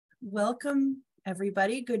Welcome,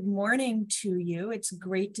 everybody. Good morning to you. It's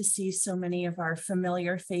great to see so many of our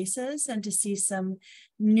familiar faces and to see some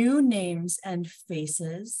new names and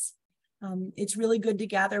faces. It's really good to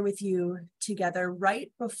gather with you together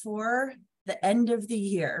right before the end of the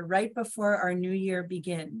year, right before our new year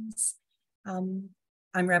begins. I'm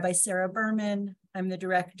Rabbi Sarah Berman. I'm the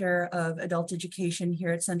Director of Adult Education here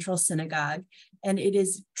at Central Synagogue, and it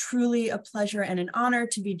is truly a pleasure and an honor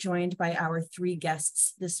to be joined by our three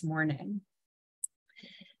guests this morning.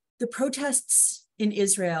 The protests in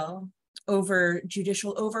Israel over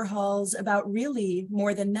judicial overhauls, about really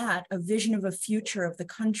more than that, a vision of a future of the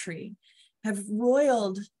country, have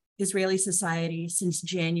roiled Israeli society since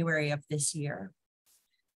January of this year.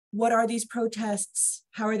 What are these protests?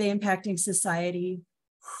 How are they impacting society?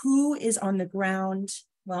 Who is on the ground?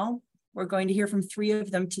 Well, we're going to hear from three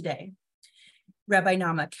of them today. Rabbi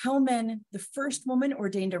Naamah Kelman, the first woman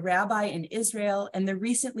ordained a rabbi in Israel and the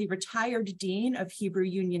recently retired dean of Hebrew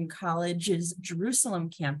Union College's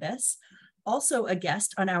Jerusalem campus, also a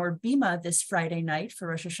guest on our Bima this Friday night for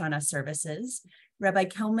Rosh Hashanah services. Rabbi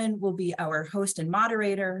Kelman will be our host and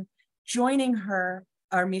moderator. Joining her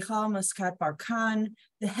are Michal Muszkat Barkan,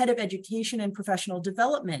 the head of education and professional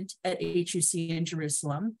development at HUC in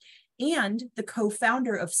Jerusalem, and the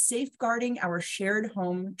co-founder of Safeguarding Our Shared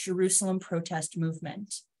Home Jerusalem protest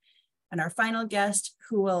movement. And our final guest,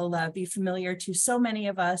 who will be familiar to so many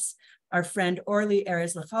of us, our friend Orly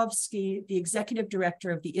Erez Likhovski, the executive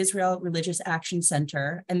director of the Israel Religious Action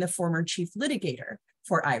Center and the former chief litigator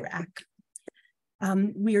for Iraq.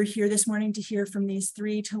 We are here this morning to hear from these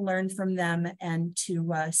three, to learn from them, and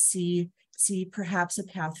to see perhaps a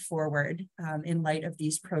path forward in light of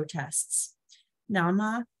these protests.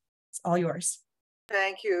 Naamah, it's all yours.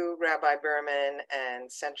 Thank you, Rabbi Berman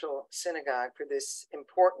and Central Synagogue, for this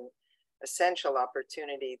important, essential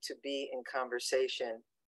opportunity to be in conversation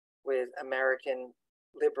with American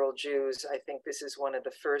liberal Jews. I think this is one of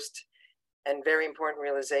the first and very important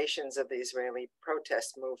realizations of the Israeli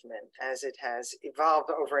protest movement, as it has evolved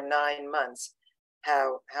over 9 months,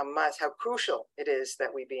 how crucial it is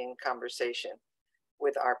that we be in conversation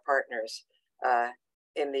with our partners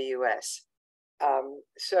in the US.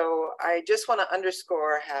 So I just want to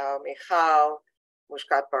underscore how Michal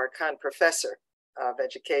Muszkat Barkan, professor of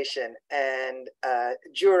education, and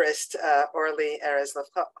jurist Orly Erez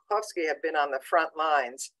Likhovski have been on the front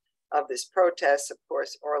lines of this protest. Of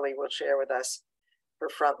course, Orly will share with us her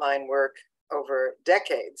frontline work over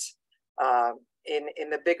decades in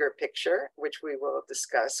the bigger picture, which we will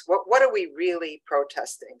discuss. What are we really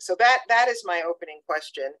protesting? So that is my opening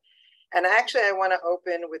question. And actually, I want to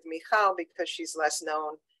open with Michal because she's less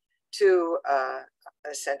known to a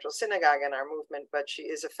Central Synagogue in our movement, but she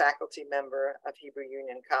is a faculty member of Hebrew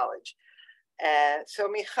Union College. And so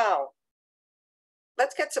Michal,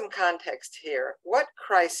 let's get some context here. What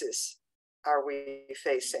crisis are we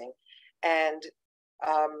facing? And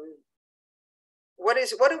what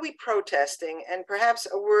are we protesting? And perhaps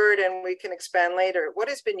a word, and we can expand later, what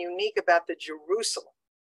has been unique about the Jerusalem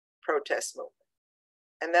protest movement?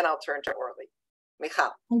 And then I'll turn to Orly.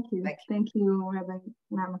 Michal. Thank you, Rabbi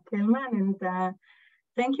Naamah Kelman, and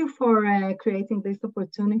thank you for creating this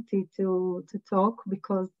opportunity to talk,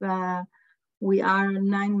 because we are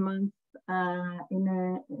 9 months in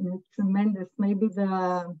a tremendous, maybe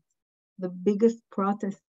the biggest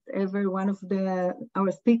protest ever. One of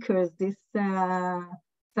our speakers this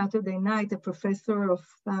Saturday night, a professor of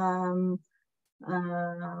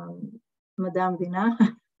Madam Bina.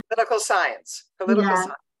 Political science.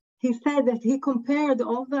 He said that he compared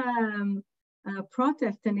all the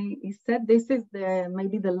protests, and he said this is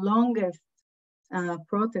maybe the longest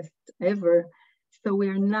protest ever. So we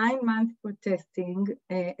are 9 months protesting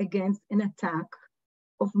against an attack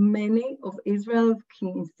of many of Israel's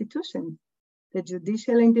key institutions: the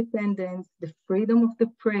judicial independence, the freedom of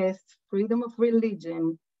the press, freedom of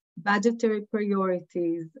religion, budgetary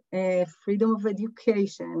priorities, freedom of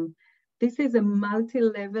education. This is a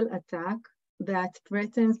multi-level attack that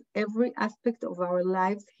threatens every aspect of our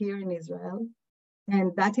lives here in Israel.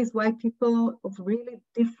 And that is why people of really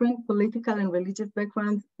different political and religious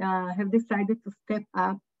backgrounds have decided to step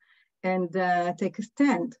up and take a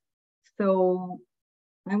stand. So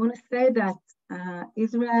I want to say that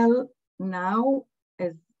Israel now,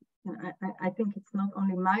 as I think it's not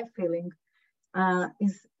only my feeling,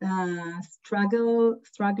 is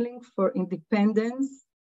struggling for independence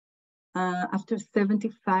after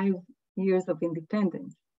 75 years of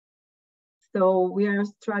independence. So we are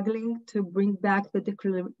struggling to bring back to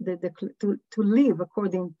live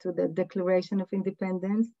according to the Declaration of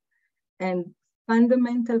Independence, and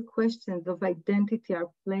fundamental questions of identity are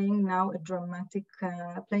playing out in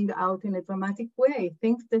a dramatic way.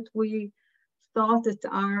 Things that we thought that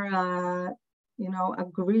are,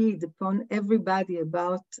 agreed upon everybody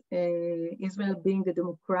about Israel being a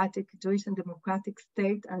Jewish and democratic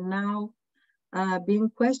state are now being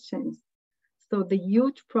questioned. So the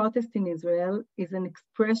huge protest in Israel is an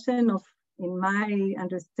expression of, in my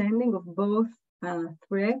understanding, of both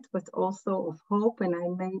threat, but also of hope, and I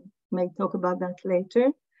may talk about that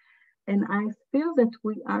later. And I feel that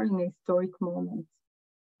we are in a historic moment,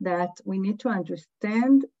 that we need to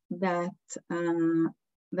understand that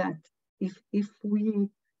that if we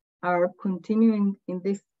are continuing in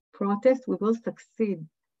this protest, we will succeed,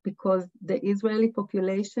 because the Israeli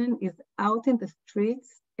population is out in the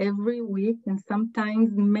streets every week, and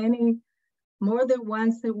sometimes more than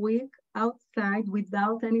once a week, outside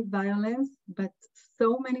without any violence, but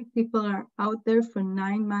so many people are out there for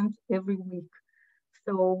 9 months every week.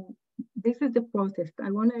 So this is the protest.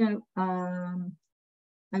 I want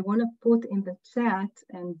to put in the chat,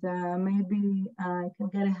 and maybe I can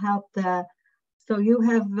get help. So you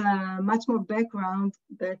have much more background.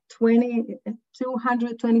 The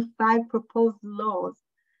 225 proposed laws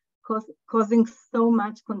causing so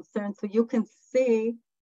much concern. So you can see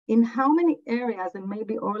in how many areas, and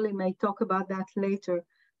maybe Orly may talk about that later,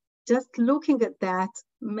 just looking at that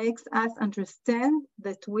makes us understand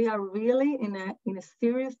that we are really in a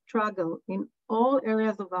serious struggle in all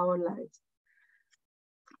areas of our lives.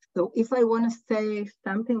 So if I want to say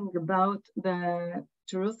something about the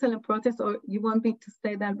Jerusalem protest, or you want me to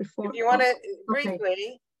say that before? If you want to briefly,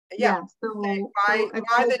 okay. yeah. So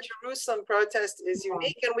why the Jerusalem protest is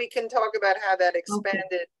unique, and we can talk about how that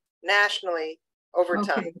expanded nationally over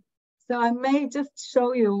time. So I may just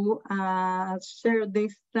show you, share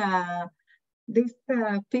this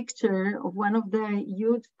picture of one of the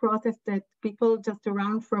huge protests that people just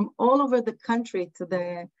around from all over the country to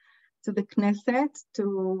the Knesset,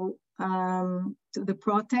 to the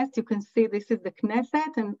protest. You can see this is the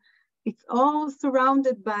Knesset, and it's all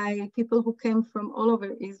surrounded by people who came from all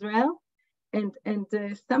over Israel. And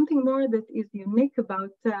something more that is unique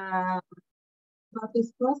about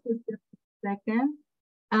this process, just a second,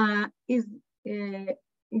 is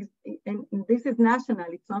and this is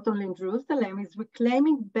national, it's not only in Jerusalem, is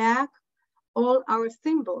reclaiming back all our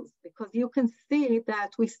symbols, because you can see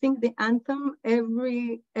that we sing the anthem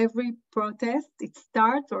every protest. It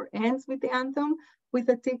starts or ends with the anthem, with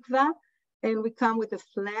a tikva, and we come with the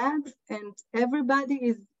flags, and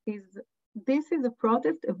everybody this is a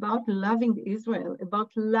protest about loving Israel, about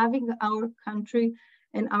loving our country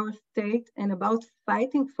and our state, and about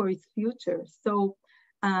fighting for its future. So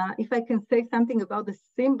if I can say something about the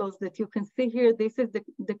symbols that you can see here, this is the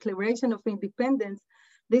Declaration of Independence.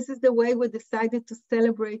 This is the way we decided to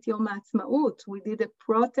celebrate Yom Ha'atzmaut. We did a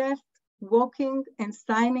protest, walking and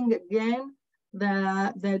signing again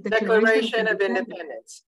the Declaration of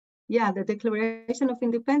Independence. Yeah, the Declaration of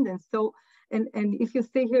Independence. So, and if you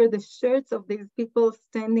see here the shirts of these people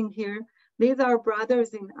standing here, these are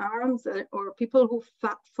brothers in arms, or people who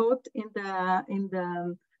fought in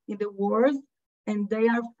the wars, and they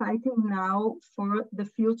are fighting now for the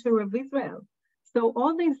future of Israel. So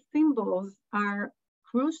all these symbols are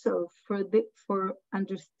crucial for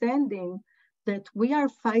understanding that we are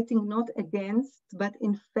fighting not against, but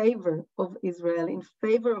in favor of Israel, in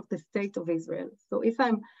favor of the state of Israel. So if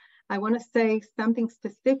I want to say something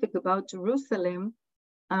specific about Jerusalem,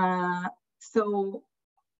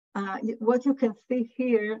 what you can see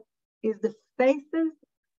here is the faces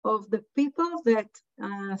of the people that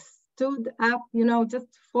stood up,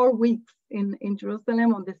 just 4 weeks in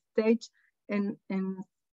Jerusalem on the stage and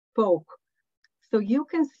spoke. So you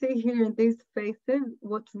can see here in these faces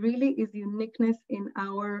what really is uniqueness in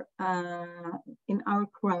our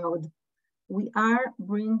crowd. We are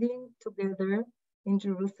bringing together in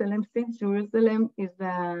Jerusalem, since Jerusalem is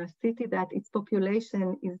a city that its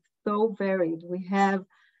population is so varied. We have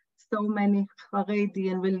so many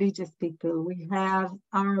Haredi and religious people. We have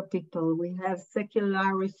Arab people. We have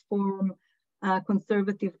secular, reform,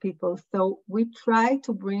 conservative people. So we try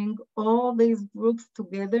to bring all these groups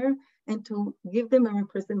together and to give them a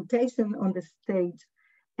representation on the stage.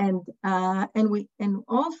 And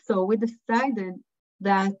also we decided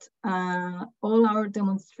that all our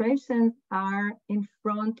demonstrations are in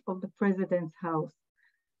front of the president's house,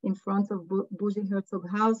 in front of Bougie Herzog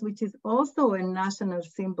House, which is also a national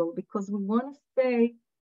symbol, because we want to say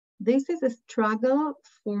this is a struggle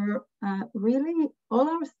for really all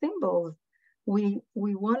our symbols. We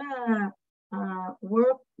want to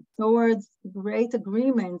work towards great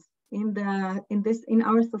agreements in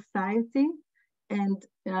our society, And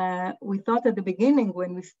we thought at the beginning,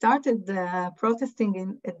 when we started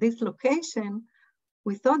protesting at this location,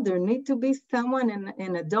 we thought there need to be someone,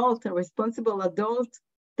 an adult, a responsible adult,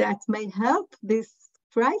 that may help this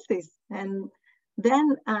crisis. And then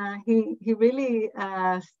he really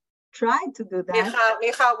tried to do that.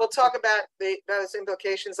 Michal, we'll talk about those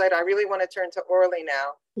implications later. I really want to turn to Orly now.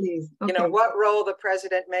 Please. Okay. You know, what role the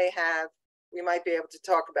president may have, we might be able to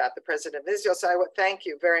talk about the president of Israel. So thank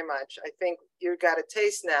you very much. I think you got a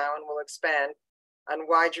taste now, and we'll expand on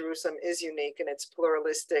why Jerusalem is unique and its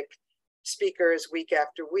pluralistic speakers week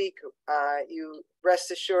after week. You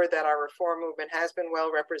rest assured that our reform movement has been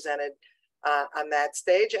well represented on that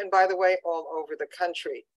stage. And by the way, all over the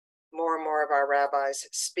country, more and more of our rabbis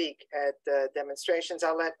speak at demonstrations.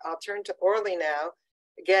 I'll turn to Orly now,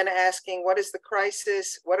 again, asking what is the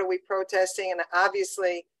crisis? What are we protesting? And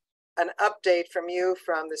obviously an update from you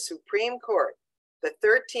from the Supreme Court, the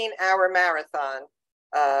 13-hour marathon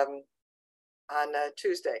on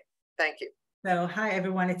Tuesday. Thank you. So, hi,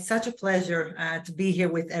 everyone. It's such a pleasure to be here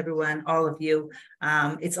with everyone, all of you.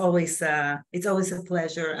 It's always a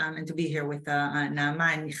pleasure and to be here with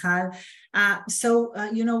Naamah and Michal.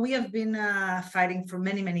 You know, we have been fighting for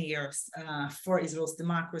many, many years for Israel's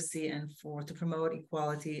democracy and to promote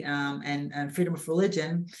equality and freedom of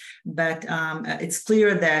religion. But it's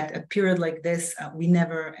clear that a period like this we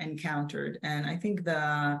never encountered. And I think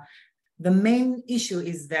the main issue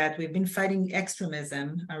is that we've been fighting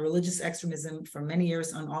extremism, religious extremism, for many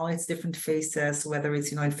years on all its different faces, whether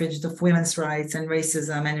it's, you know, infringement of women's rights and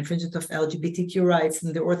racism and infringement of LGBTQ rights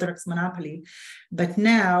and the Orthodox monopoly. But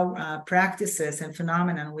now practices and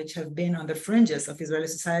phenomena which have been on the fringes of Israeli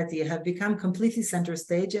society have become completely center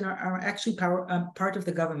stage and are actually part of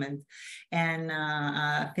the government. And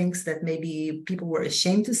things that maybe people were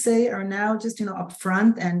ashamed to say are now just, you know,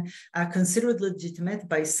 upfront and considered legitimate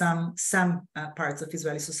by some parts of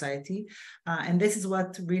Israeli society. And this is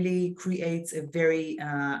what really creates a very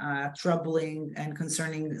troubling and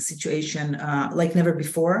concerning situation like never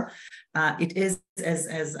before. It is,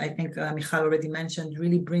 as I think Michal already mentioned,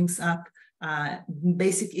 really brings up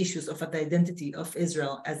basic issues of the identity of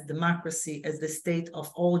Israel as democracy, as the state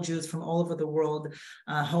of all Jews from all over the world,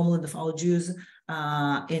 homeland of all Jews,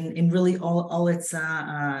 in really all its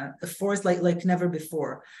force like never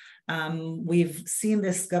before. We've seen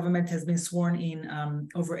this government has been sworn in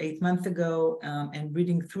over 8 months ago, and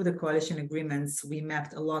reading through the coalition agreements, we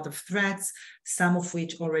mapped a lot of threats, some of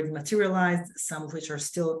which already materialized, some of which are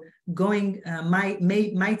still going, might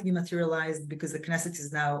be materialized because the Knesset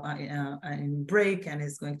is now in break and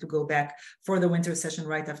is going to go back for the winter session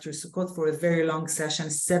right after Sukkot for a very long session,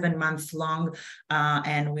 7 months long.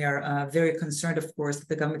 And we are very concerned, of course, that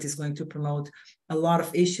the government is going to promote a lot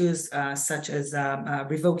of issues such as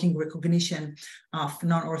revoking recognition of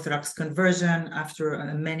non-Orthodox conversion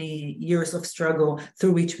after many years of struggle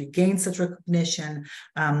through which we gained such recognition,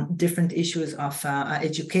 different issues of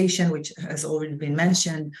education, which has already been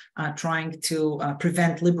mentioned, trying to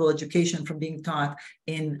prevent liberal education from being taught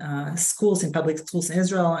in schools, in public schools in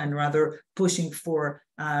Israel, and rather pushing for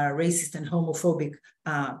racist and homophobic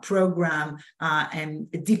program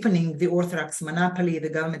and deepening the Orthodox monopoly. The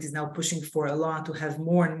government is now pushing for a law to have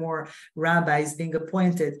more and more rabbis being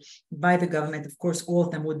appointed by the government. Of course, all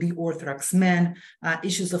of them would be Orthodox men.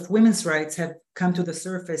 Issues of women's rights have come to the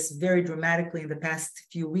surface very dramatically in the past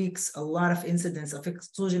few weeks. A lot of incidents of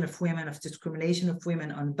exclusion of women, of discrimination of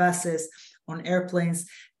women on buses, on airplanes,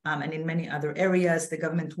 and in many other areas. The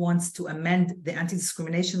government wants to amend the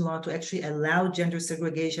anti-discrimination law to actually allow gender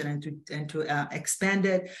segregation and to expand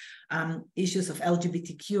it. Issues of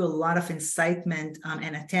LGBTQ, a lot of incitement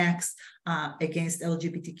and attacks against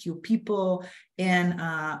LGBTQ people, and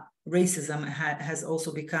racism has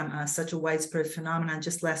also become such a widespread phenomenon.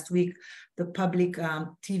 Just last week, the public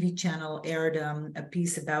TV channel aired a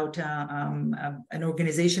piece about an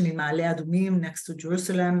organization in Ma'ale Adumim next to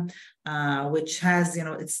Jerusalem, which has, you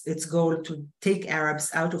know, its goal to take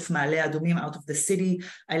Arabs out of Ma'ale Adumim, out of the city,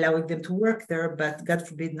 allowing them to work there, but God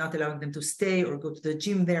forbid, not allowing them to stay or go to the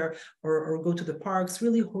gym there or go to the parks.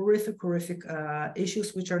 Really horrific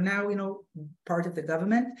issues, which are now, you know, part of the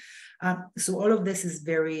government. So all of this is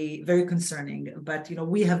very, very concerning. But, you know,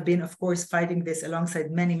 we have been, of course, fighting this alongside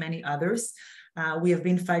many others. We have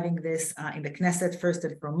been fighting this in the Knesset first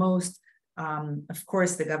and foremost. Of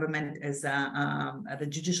course, the government is the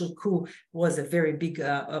judicial coup was a very big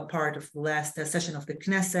part of the last session of the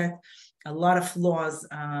Knesset. a lot of laws.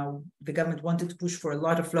 The government wanted to push for a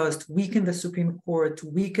lot of laws to weaken the Supreme Court, to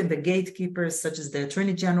weaken the gatekeepers, such as the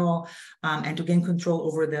Attorney General, and to gain control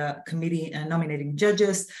over the committee nominating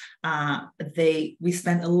judges. We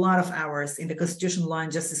spent a lot of hours in the Constitutional Law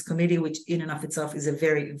and Justice Committee, which in and of itself is a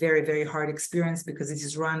very, very, very hard experience because it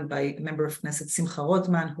is run by a member of Knesset, Simcha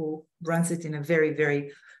Rotman, who runs it in a very,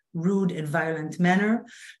 very rude and violent manner.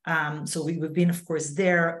 So we've been, of course,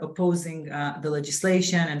 there opposing the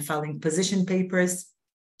legislation and filing position papers.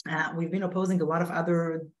 We've been opposing a lot of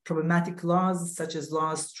other problematic laws, such as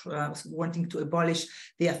laws wanting to abolish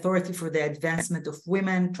the authority for the advancement of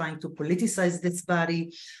women, trying to politicize this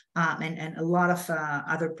body, and a lot of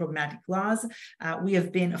other problematic laws. We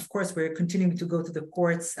have been, of course, we're continuing to go to the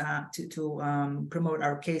courts to promote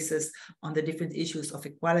our cases on the different issues of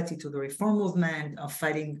equality, to the reform movement, of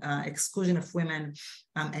fighting exclusion of women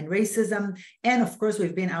and racism. And of course,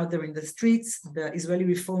 we've been out there in the streets. The Israeli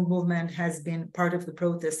reform movement has been part of the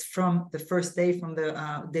protest from the first day, from the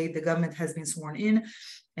day the government has been sworn in.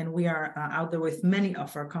 And we are out there with many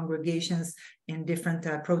of our congregations in different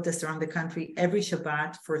protests around the country every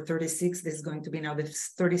Shabbat for 36. This is going to be now the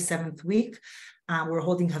 37th week. We're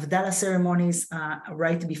holding Havdalah ceremonies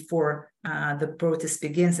right before the protest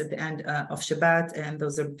begins at the end of Shabbat, and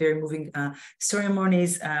those are very moving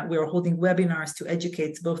ceremonies. We are holding webinars to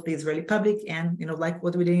educate both the Israeli public and, like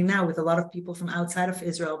what we're doing now with a lot of people from outside of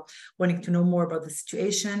Israel wanting to know more about the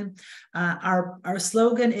situation. Our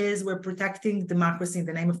slogan is, we're protecting democracy in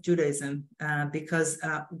the name of Judaism, because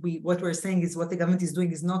what we're saying is what the government is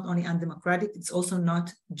doing is not only undemocratic, it's also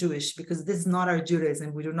not Jewish, because this is not our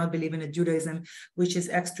Judaism. We do not believe in a Judaism which is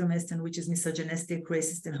extremist and which is misogynistic,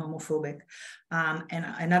 racist, and homophobic. And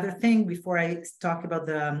another thing, before I talk about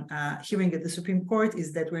the hearing at the Supreme Court,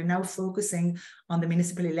 is that we're now focusing on the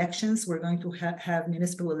municipal elections. We're going to have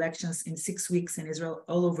municipal elections in 6 weeks in Israel,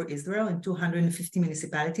 all over Israel, in 250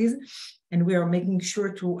 municipalities. And we are making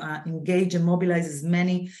sure to engage and mobilize as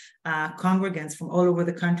many congregants from all over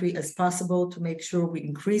the country as possible to make sure we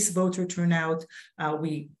increase voter turnout.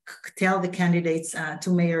 We tell the candidates to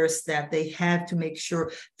mayors that they have to make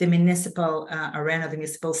sure the municipal arena, the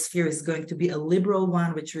municipal sphere is going to be a liberal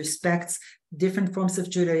one, which respects different forms of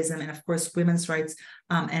Judaism and, of course, women's rights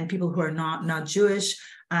and people who are not Jewish.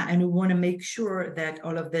 And we want to make sure that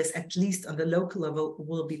all of this, at least on the local level,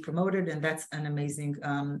 will be promoted. And that's an amazing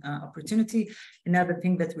opportunity. Another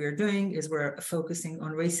thing that we are doing is we're focusing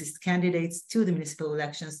on racist candidates to the municipal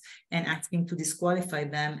elections and asking to disqualify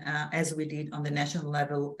them as we did on the national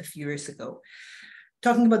level a few years ago.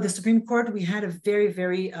 Talking about the Supreme Court, we had a very,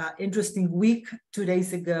 very interesting week. 2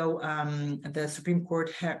 days ago, the Supreme Court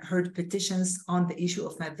heard petitions on the issue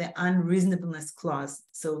of the unreasonableness clause.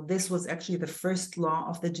 So this was actually the first law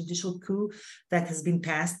of the judicial coup that has been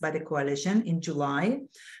passed by the coalition in July.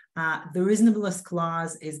 The reasonableness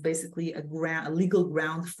clause is basically a legal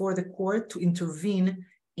ground for the court to intervene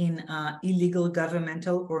in illegal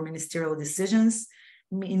governmental or ministerial decisions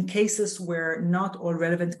in cases where not all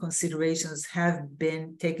relevant considerations have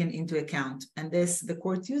been taken into account. And the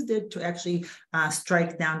court used it to actually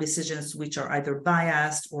strike down decisions which are either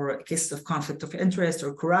biased or cases of conflict of interest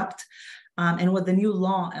or corrupt. And what the new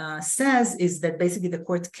law says is that basically the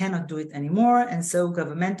court cannot do it anymore. And so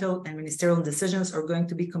governmental and ministerial decisions are going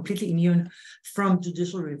to be completely immune from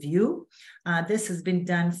judicial review. This has been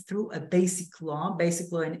done through a basic law.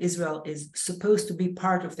 Basic law in Israel is supposed to be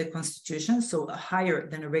part of the constitution, so higher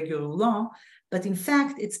than a regular law. But in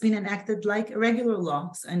fact, it's been enacted like a regular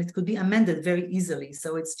law, and it could be amended very easily.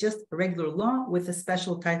 So it's just a regular law with a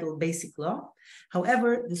special title, basic law.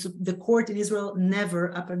 However, the court in Israel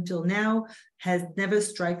never, up until now, has never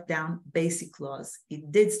struck down basic laws.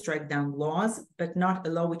 It did strike down laws, but not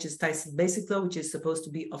a law which is titled basic law, which is supposed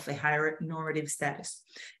to be of a higher normative status.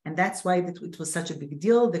 And that's why it was such a big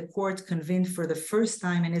deal. The court convened for the first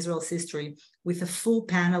time in Israel's history with a full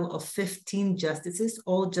panel of 15 justices,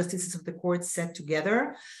 all justices of the court set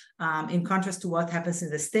together. In contrast to what happens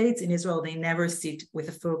in the States, in Israel, they never sit with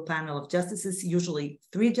a full panel of justices, usually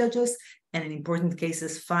 3 judges, and in important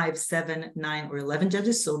cases, 5, 7, 9, or 11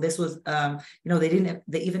 judges. So this was,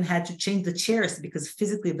 they even had to change the chairs because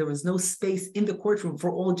physically there was no space in the courtroom for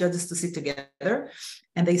all judges to sit together.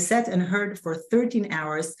 And they sat and heard for 13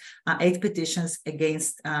 hours, 8 petitions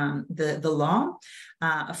against the law.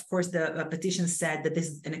 Of course, the petition said that this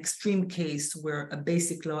is an extreme case where a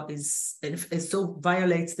basic law so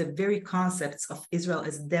violates the very concepts of Israel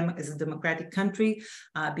as a democratic country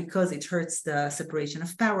because it hurts the separation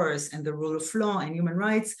of powers and the rule of law and human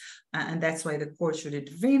rights. And that's why the court should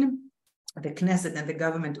intervene. the Knesset and the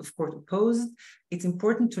government, of course, opposed. It's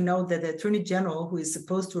important to note that the Attorney General, who is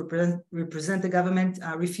supposed to represent the government,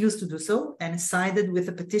 refused to do so and sided with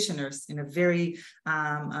the petitioners in a very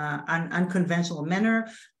unconventional manner.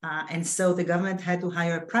 And so the government had to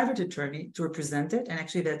hire a private attorney to represent it. And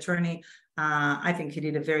actually, the attorney, I think he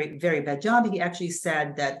did a very, very bad job. He actually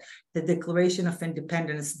said that the Declaration of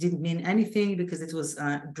Independence didn't mean anything because it was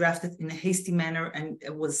drafted in a hasty manner and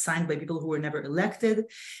it was signed by people who were never elected.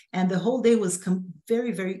 And the whole day was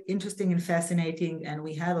very, very interesting and fascinating. And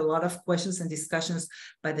we had a lot of questions and discussions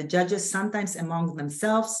by the judges, sometimes among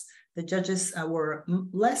themselves. The judges were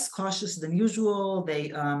less cautious than usual.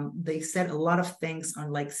 They said a lot of things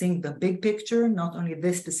on like seeing the big picture, not only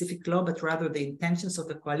this specific law, but rather the intentions of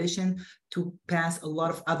the coalition to pass a lot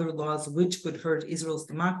of other laws which could hurt Israel's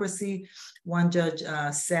democracy. One judge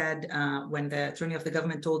said when the attorney of the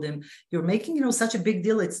government told him, "You're making, such a big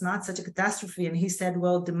deal. It's not such a catastrophe." And he said,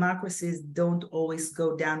 "Well, democracies don't always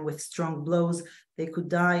go down with strong blows. They could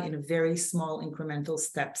die in very small incremental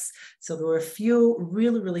steps." So there were a few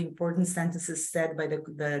really, really important sentences said by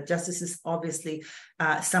the justices. Obviously,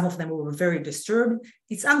 some of them were very disturbed.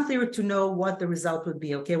 It's unclear to know what the result would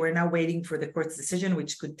be. Okay, we're now waiting for the court's decision,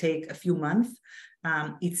 which could take a few months.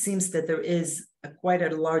 It seems that there is quite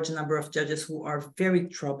a large number of judges who are very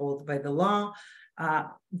troubled by the law.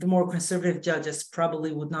 The more conservative judges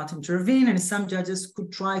probably would not intervene, and some judges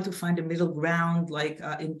could try to find a middle ground, like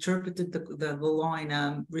interpreted the law in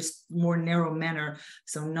a more narrow manner,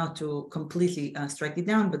 so not to completely strike it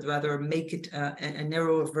down, but rather make it a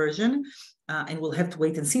narrower version. And we'll have to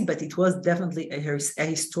wait and see, but it was definitely a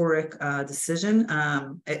historic decision,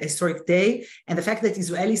 a historic day. And the fact that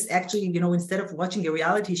Israelis actually, instead of watching a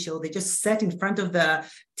reality show, they just sat in front of the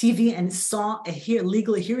TV and saw a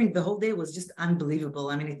legal hearing the whole day was just unbelievable.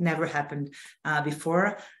 I mean, it never happened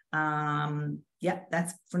before. Yeah,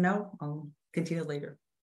 that's for now. I'll continue later.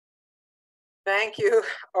 Thank you,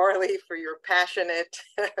 Orly, for your passionate,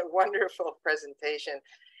 wonderful presentation.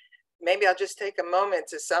 Maybe I'll just take a moment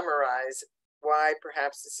to summarize why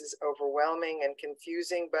perhaps this is overwhelming and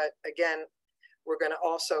confusing. But again, we're going to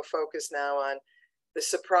also focus now on the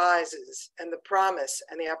surprises and the promise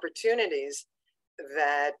and the opportunities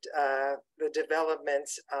that the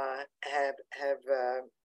developments have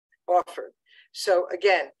offered. So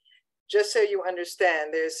again, just so you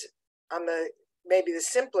understand, there's on maybe the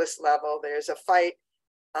simplest level, there's a fight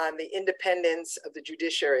on the independence of the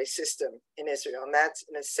judiciary system in Israel. And that's,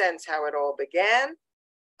 in a sense, how it all began,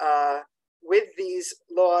 with these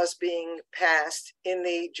laws being passed in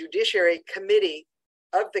the Judiciary Committee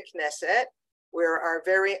of the Knesset, where our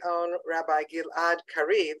very own Rabbi Gilad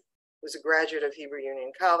Kariv, who's a graduate of Hebrew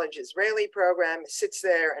Union College Israeli program, sits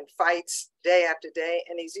there and fights day after day,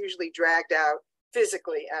 and he's usually dragged out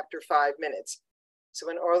physically after 5 minutes. So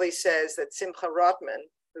when Orly says that Simcha Rotman,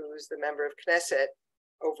 who's the member of Knesset,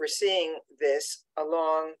 overseeing this,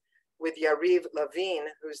 along with Yariv Levin,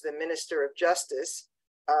 who's the Minister of Justice,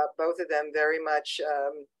 both of them very much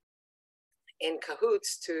in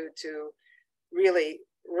cahoots to really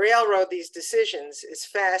railroad these decisions as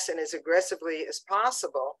fast and as aggressively as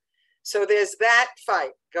possible. So there's that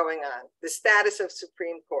fight going on, the status of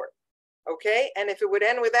Supreme Court. Okay, and if it would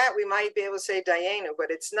end with that, we might be able to say Dayenu,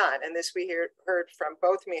 but it's not. And this we heard from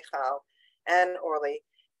both Michal and Orly,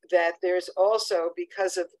 that there's also,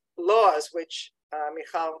 because of laws, which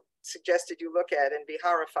Michal suggested you look at and be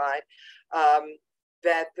horrified,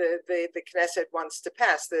 that the Knesset wants to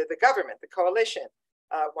pass, the government, the coalition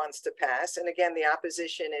wants to pass. And again, the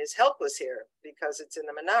opposition is helpless here because it's in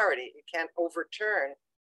the minority. You can't overturn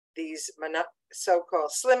these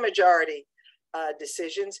so-called slim majority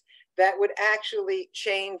decisions that would actually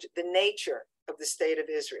change the nature of the state of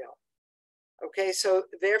Israel. Okay, so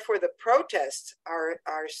therefore the protests are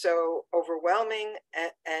so overwhelming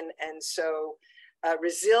and so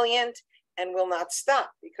resilient and will not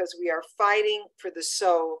stop because we are fighting for the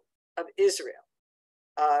soul of Israel.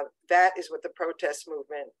 That is what the protest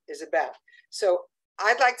movement is about. So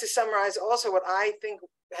I'd like to summarize also what I think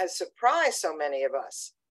has surprised so many of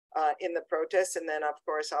us in the protests, and then of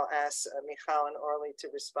course I'll ask Michal and Orly to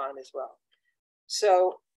respond as well.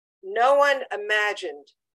 So no one imagined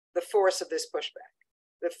the force of this pushback,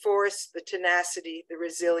 the force, the tenacity, the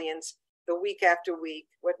resilience, the week after week,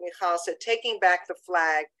 what Michal said, taking back the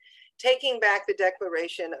flag, taking back the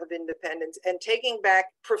Declaration of Independence, and taking back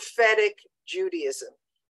prophetic Judaism.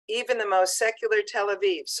 Even the most secular Tel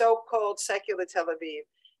Aviv, so-called secular Tel Aviv,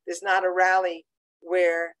 there's not a rally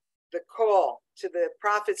where the call to the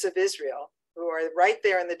prophets of Israel, who are right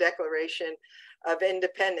there in the Declaration of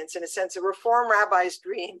Independence, in a sense, a reform rabbi's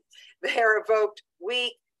dream, they are evoked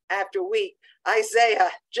week after week. Isaiah,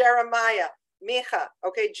 Jeremiah, Micha.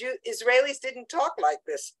 Okay, Israelis didn't talk like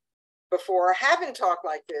this before, haven't talked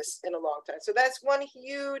like this in a long time. So that's one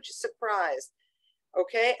huge surprise.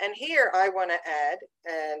 Okay, and here I want to add,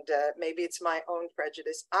 and maybe it's my own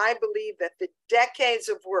prejudice, I believe that the decades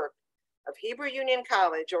of work of Hebrew Union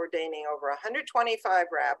College ordaining over 125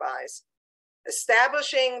 rabbis,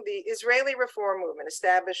 establishing the Israeli Reform Movement,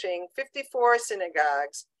 establishing 54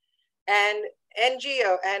 synagogues, and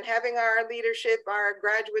NGO, and having our leadership, our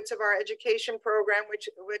graduates of our education program, which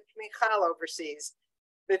Michal oversees,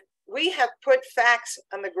 that we have put facts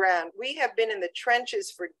on the ground. We have been in the trenches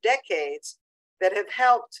for decades that have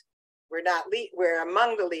helped. We're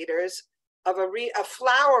among the leaders of a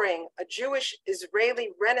flowering, a Jewish-Israeli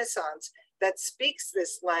renaissance that speaks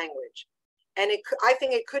this language. And I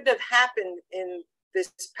think it couldn't have happened in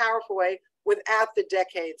this powerful way without the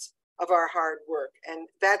decades of our hard work. And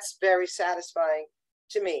that's very satisfying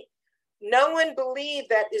to me. No one believed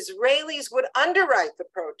that Israelis would underwrite the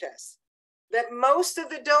protests, that most of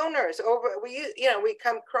the donors we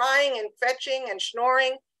come crying and fetching and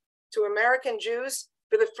schnoring to American Jews.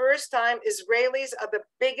 For the first time, Israelis are the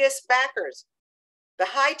biggest backers. The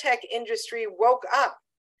high-tech industry woke up,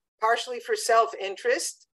 partially for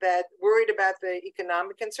self-interest, that worried about the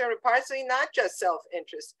economic concern, but partially not just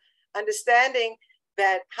self-interest, understanding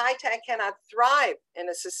that high-tech cannot thrive in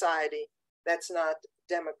a society that's not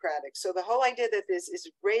democratic. So the whole idea that there's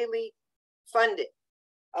Israeli funding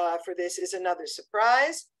for this is another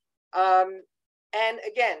surprise. And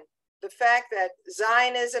again, the fact that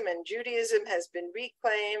Zionism and Judaism has been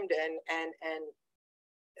reclaimed and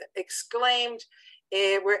exclaimed,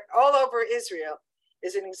 we're all over Israel,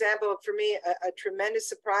 is an example, for me, a tremendous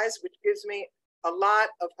surprise, which gives me a lot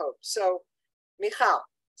of hope. So, Michal,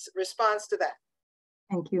 response to that.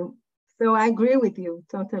 Thank you. So I agree with you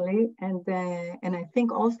totally, and I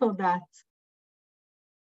think also that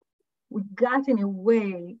we got, in a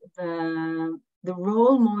way, the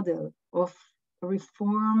role model of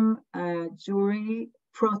reform Jewry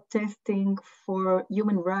protesting for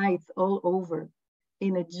human rights all over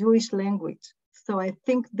in a Jewish language. So I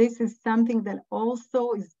think this is something that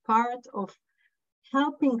also is part of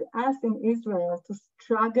helping us in Israel to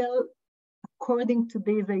struggle according to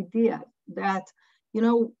these ideas that,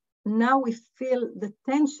 now we feel the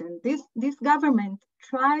tension. This government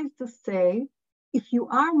tries to say, if you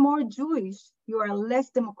are more Jewish, you are less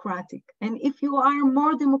democratic. And if you are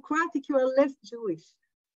more democratic, you are less Jewish.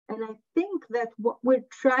 And I think that what we're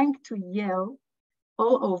trying to yell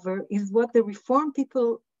all over is what the reform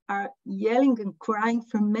people are yelling and crying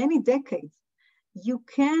for many decades. You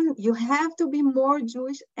have to be more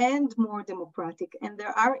Jewish and more democratic. And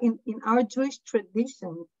there are in our Jewish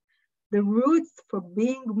tradition, the roots for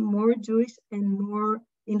being more Jewish and more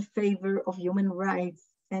in favor of human rights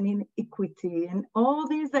and in equity and all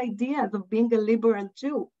these ideas of being a liberal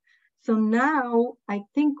Jew. So now I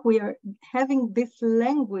think we are having this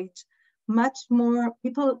language much more,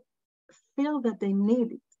 people feel that they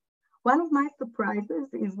need it. One of my surprises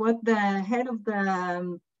is what the head of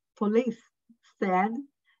the police said.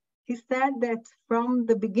 He said that from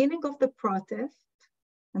the beginning of the protest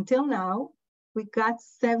until now, we got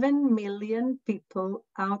 7 million people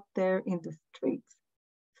out there in the streets.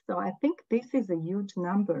 So I think this is a huge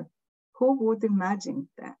number. Who would imagine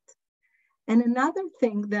that? And another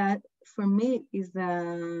thing that for me is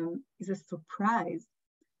a surprise.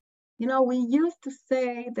 We used to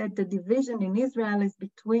say that the division in Israel is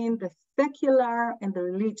between the secular and the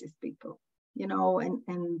religious people,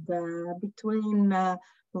 and between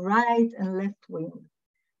right and left wing.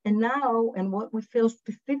 And now, and what we feel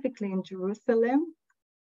specifically in Jerusalem,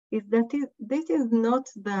 is that this is not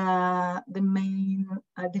the main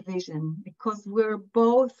division, because we're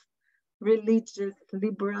both religious,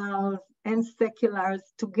 liberals, and seculars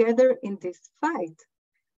together in this fight.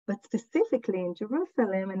 But specifically in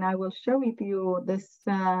Jerusalem, and I will show you this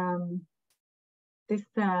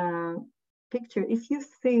picture. If you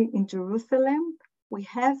see in Jerusalem, we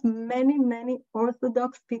have many, many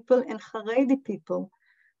Orthodox people and Haredi people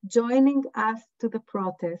joining us to the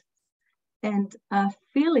protests and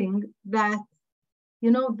feeling that,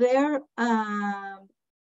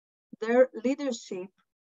 their leadership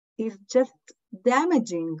is just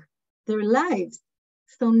damaging their lives.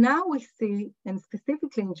 So now we see, and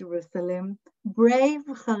specifically in Jerusalem, brave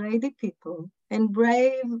Haredi people and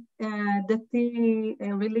brave Dati,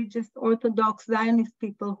 religious Orthodox Zionist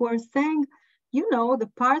people who are saying, the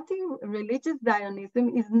party religious Zionism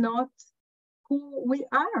is not who we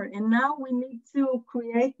are. And now we need to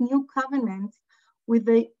create new covenants with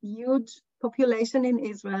a huge population in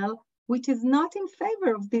Israel, which is not in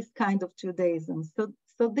favor of this kind of Judaism. So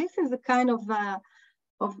So this is a kind of an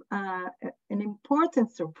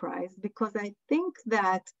important surprise, because I think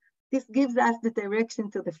that this gives us the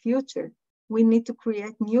direction to the future. We need to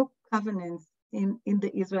create new covenants in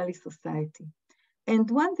the Israeli society.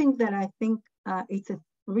 And one thing that I think it's a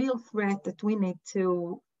real threat that we need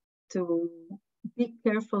to be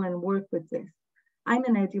careful and work with this. I'm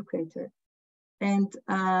an educator, and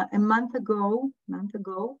a month ago,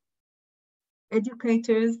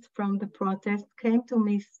 educators from the protest came to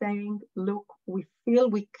me saying, look, we feel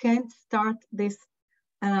we can't start this,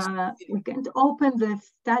 we can't open the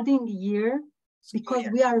studying year because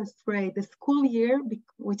we are afraid, the school year,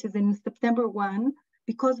 which is in September 1,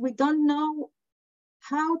 because we don't know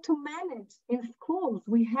how to manage in schools.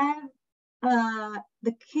 We have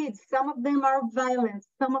the kids, some of them are violent,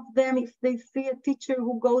 some of them, if they see a teacher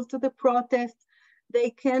who goes to the protest, they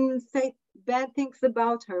can say bad things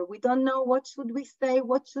about her. We don't know what should we say,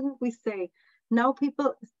 what shouldn't we say. Now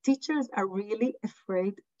teachers are really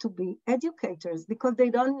afraid to be educators because they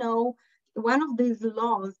don't know. One of these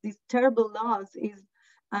laws, these terrible laws is,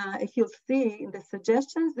 if you'll see in the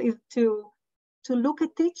suggestions, is to look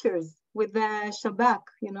at teachers with the Shabak,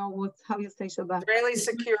 you know, how you say Shabak? Israeli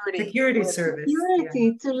security. Security service.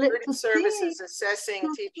 Security, Security to services see,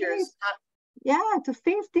 assessing teachers. To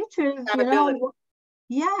see if teachers, you know,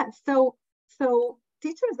 so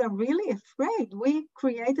teachers are really afraid. We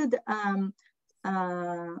created a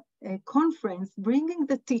conference bringing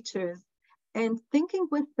the teachers and thinking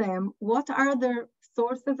with them what are their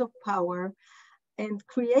sources of power, and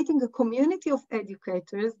creating a community of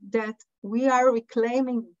educators that we are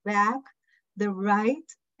reclaiming back the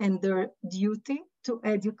right and their duty to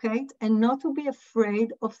educate and not to be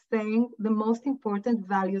afraid of saying the most important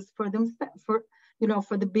values for themselves, for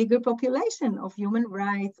the bigger population, of human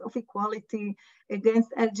rights, of equality,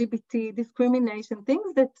 against LGBT discrimination,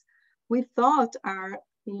 things that we thought are,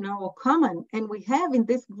 common. And we have in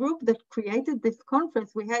this group that created this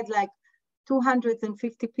conference, we had like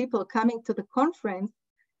 250 people coming to the conference,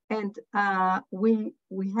 and we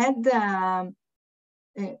had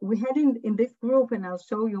in this group, and I'll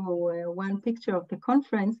show you one picture of the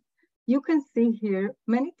conference. You can see here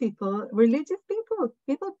many people, religious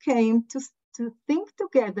people came to think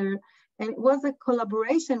together, and it was a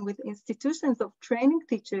collaboration with institutions of training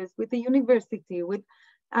teachers, with the university, with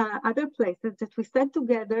other places, that we said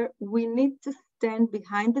together, we need to stand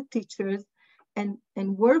behind the teachers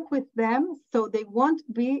and work with them so they won't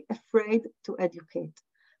be afraid to educate.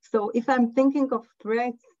 So if I'm thinking of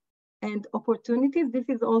threats and opportunities, this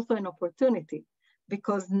is also an opportunity,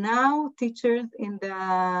 because now teachers in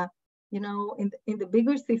the, in the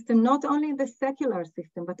bigger system, not only in the secular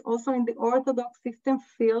system, but also in the Orthodox system,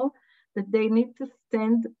 feel that they need to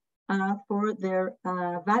stand for their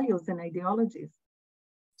values and ideologies.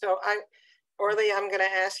 So Orly, I'm going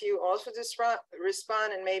to ask you also to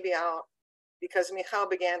respond, and maybe because Michal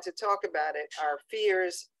began to talk about it, our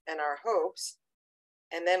fears and our hopes.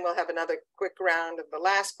 And then we'll have another quick round of the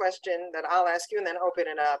last question that I'll ask you, and then open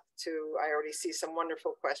it up to, I already see some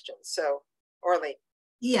wonderful questions. So Orly.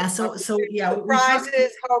 Yeah,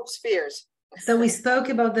 surprises, hopes, fears. So we spoke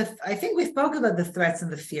about I think we spoke about the threats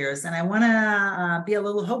and the fears, and I want to be a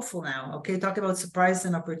little hopeful now, okay? Talk about surprise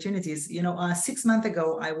and opportunities. 6 months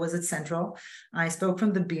ago, I was at Central. I spoke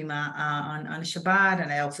from the Bima on Shabbat,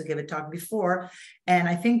 and I also gave a talk before. And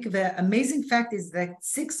I think the amazing fact is that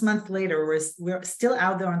 6 months later, we're still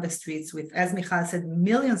out there on the streets with, as Michal said,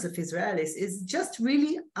 millions of Israelis. Is just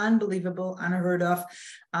really unbelievable, unheard of.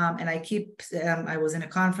 And I was in a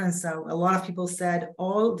conference, so a lot of people said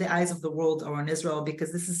all the eyes of the world are on Israel,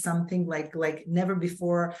 because this is something like never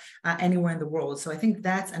before anywhere in the world. So I think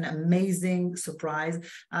that's an amazing surprise.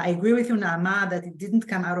 I agree with you, Naamah, that it didn't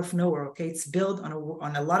come out of nowhere. Okay, it's built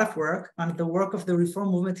on a lot of work, on the work of the reform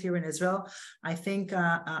movement here in Israel. I think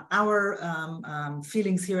our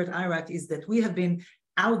feelings here at IRAC is that we have been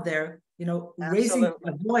out there, raising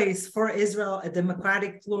a voice for Israel, a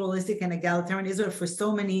democratic, pluralistic, and egalitarian Israel for so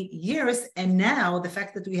many years. And now the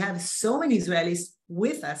fact that we have so many Israelis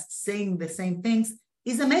with us saying the same things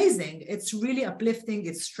is amazing. It's really uplifting.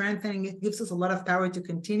 It's strengthening. It gives us a lot of power to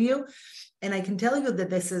continue. And I can tell you that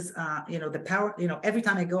this is, the power, every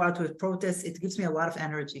time I go out to a protest, it gives me a lot of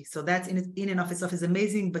energy. So that's in and of itself is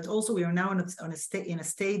amazing. But also we are now in a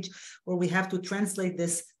stage where we have to translate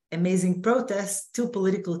this amazing protests to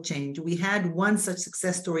political change. We had one such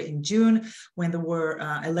success story in June when there were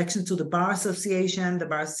elections to the Bar Association.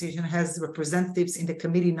 The Bar Association has representatives in the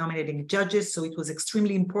committee nominating judges, so it was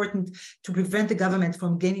extremely important to prevent the government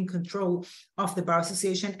from gaining control of the Bar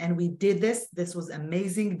Association, and we did this. This was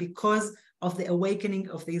amazing because of the awakening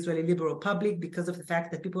of the Israeli liberal public because of the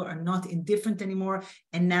fact that people are not indifferent anymore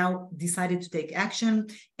and now decided to take action.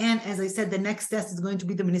 And as I said, the next test is going to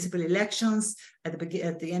be the municipal elections at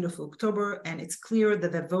the end of October, and it's clear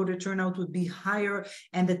that the voter turnout would be higher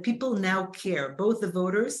and that people now care, both the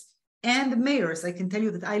voters and the mayors. I can tell you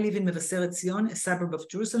that I live in Mevaseret Zion, a suburb of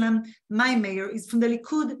Jerusalem. My mayor is from the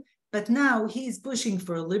Likud, but now he is pushing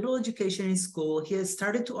for a liberal education in school. He has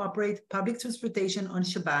started to operate public transportation on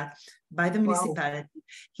Shabbat by the municipality. Wow.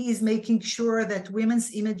 He is making sure that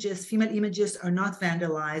women's images, female images are not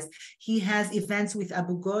vandalized. He has events with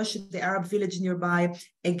Abu Ghosh, the Arab village nearby,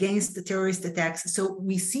 against the terrorist attacks. So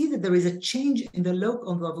we see that there is a change in the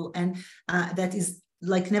local level, and that is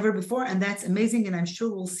like never before, and that's amazing, and I'm sure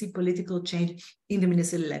we'll see political change in the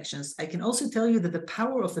municipal elections. I can also tell you that the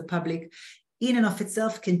power of the public in and of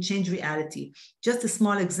itself can change reality. Just a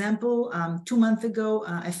small example, 2 months ago,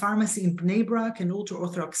 a pharmacy in Bnei Brak, an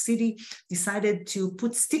ultra-Orthodox city, decided to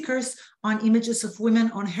put stickers on images of women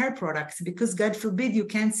on hair products because, God forbid, you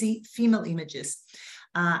can't see female images.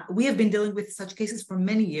 We have been dealing with such cases for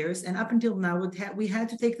many years, and up until now, we had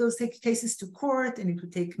to take those cases to court, and it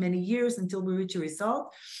would take many years until we reach a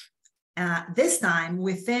result. This time,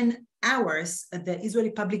 within hours, the Israeli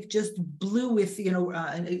public just blew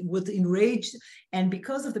with enraged, and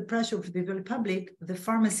because of the pressure of the Israeli public, the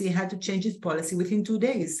pharmacy had to change its policy within 2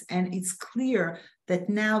 days. And it's clear that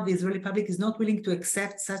now the Israeli public is not willing to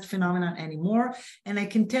accept such phenomenon anymore. And I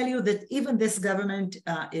can tell you that even this government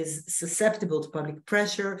is susceptible to public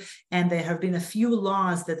pressure, and there have been a few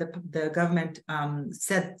laws that the government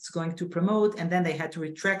said it's going to promote, and then they had to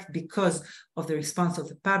retract because of the response of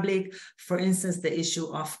the public. For instance, the issue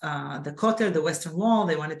of the Kotel, the Western Wall,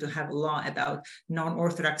 they wanted to have a law about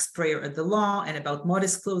non-Orthodox prayer at the law and about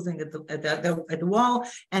modest clothing at the wall,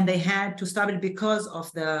 and they had to stop it because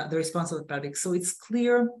of the response of the public. So it's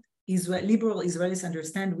clear liberal Israelis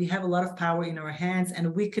understand we have a lot of power in our hands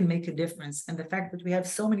and we can make a difference. And the fact that we have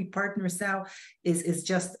so many partners now is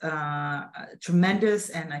just tremendous,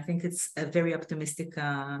 and I think it's a very optimistic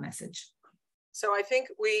message. So I think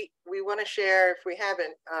we want to share, if we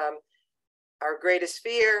haven't, our greatest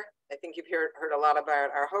fear. I think you've heard a lot about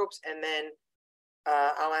our hopes, and then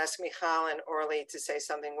I'll ask Michal and Orly to say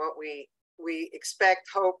something what we expect,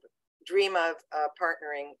 hope, dream of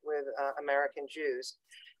partnering with American Jews,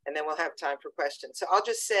 and then we'll have time for questions. So I'll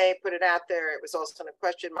just say, put it out there, it was also a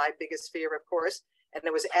question, my biggest fear, of course, and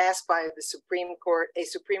it was asked by the Supreme Court, a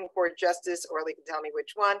Supreme Court justice, Orly can tell me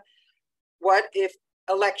which one. What if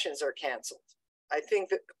elections are canceled? I think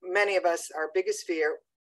that many of us, our biggest fear,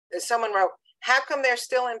 as someone wrote, how come they're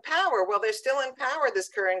still in power? Well, they're still in power, this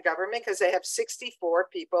current government, because they have 64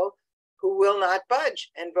 people who will not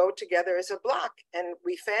budge and vote together as a bloc. And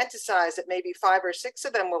we fantasize that maybe 5 or 6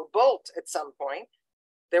 of them will bolt at some point.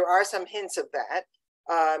 There are some hints of that.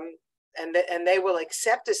 And they will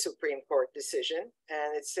accept a Supreme Court decision.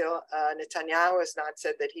 And it's still, Netanyahu has not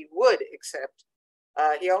said that he would accept.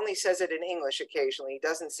 He only says it in English occasionally. He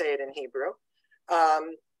doesn't say it in Hebrew.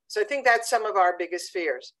 So I think that's some of our biggest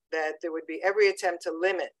fears, that there would be every attempt to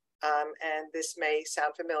limit, and this may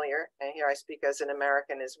sound familiar, and here I speak as an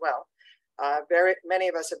American as well. Many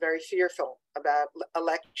of us are very fearful about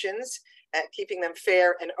elections and keeping them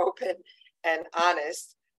fair and open and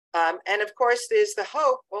honest. And of course, there's the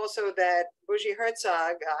hope also that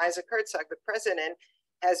Isaac Herzog, the president,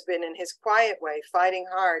 has been in his quiet way fighting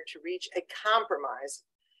hard to reach a compromise.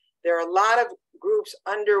 There are a lot of groups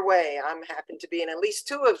underway. I happen to be in at least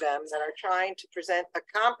 2 of them that are trying to present a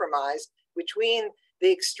compromise between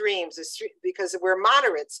the extremes, because we're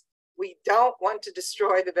moderates. We don't want to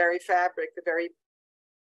destroy the very fabric, the very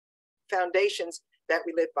foundations that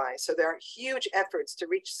we live by. So there are huge efforts to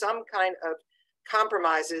reach some kind of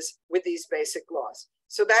compromises with these basic laws.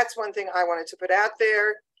 So that's one thing I wanted to put out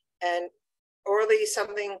there. And Orly,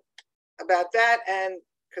 something about that, and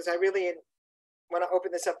because I really want to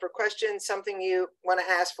open this up for questions, something you want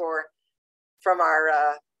to ask for from our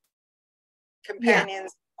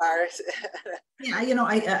companions. I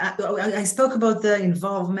spoke about the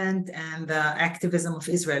involvement and the activism of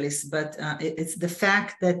Israelis, but it's the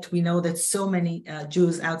fact that we know that so many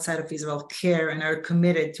Jews outside of Israel care and are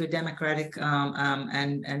committed to a democratic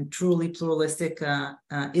and truly pluralistic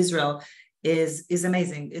Israel is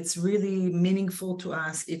amazing. It's really meaningful to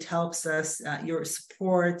us. It helps us. Your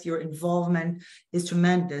support, your involvement is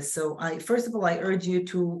tremendous. So first of all, I urge you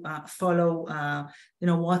to follow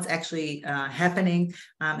what's actually happening,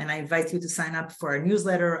 and I invite you to sign up for our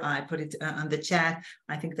newsletter. I put it on the chat.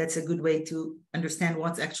 I think that's a good way to understand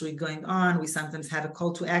what's actually going on. We sometimes have a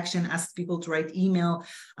call to action, ask people to write email,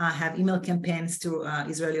 have email campaigns to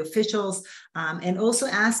Israeli officials, and also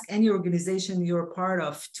ask any organization you're a part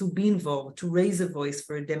of to be involved, to raise a voice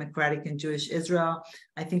for a democratic and Jewish Israel.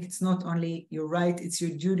 I think it's not only your right, it's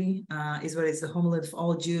your duty. Israel is the homeland of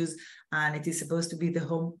all Jews, and it is supposed to be the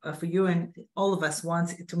home for you, and all of us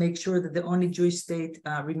want to make sure that the only Jewish state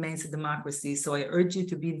remains a democracy. So I urge you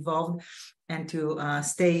to be involved and to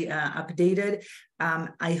stay updated.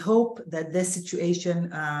 I hope that this situation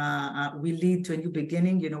will lead to a new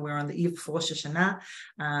beginning. We're on the eve of Rosh Hashanah,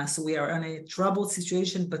 so we are in a troubled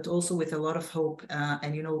situation, but also with a lot of hope.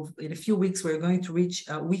 And in a few weeks, we're going to reach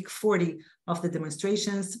week 40 of the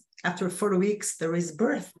demonstrations. After 40 weeks, there is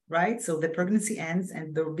birth, right? So the pregnancy ends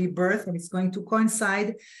and there will be birth, and it's going to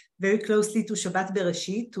coincide very closely to Shabbat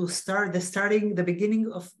Bereshit, to start the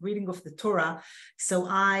beginning of reading of the Torah. So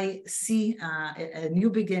I see a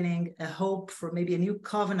new beginning, a hope for maybe a new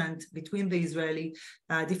covenant between the Israeli,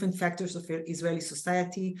 different factors of Israeli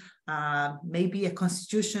society, maybe a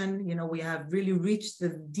constitution. We have really reached the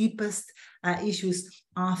deepest issues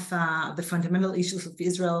of the fundamental issues of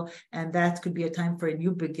Israel, and that could be a time for a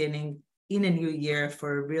new beginning in a new year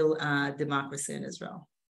for a real democracy in Israel.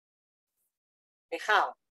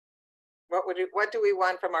 Michal, what do we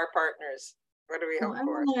want from our partners? What do we hope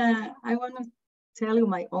for? I want to tell you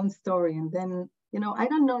my own story, and then I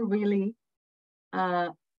don't know really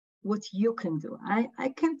what you can do. I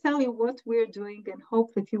can tell you what we're doing, and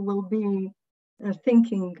hope that you will be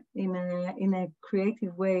thinking in a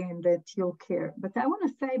creative way and that you'll care. But I want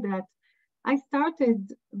to say that I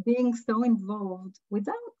started being so involved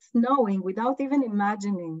without knowing, without even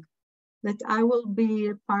imagining that I will be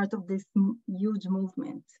a part of this huge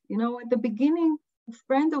movement. At the beginning, a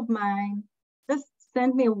friend of mine just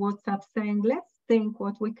sent me a WhatsApp saying, let's think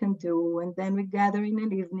what we can do. And then we gather in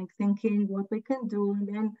an evening thinking what we can do. And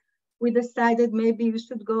then we decided maybe we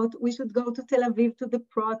should go to Tel Aviv to the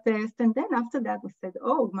protest. And then after that, we said,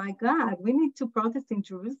 oh my God, we need to protest in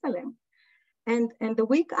Jerusalem. And the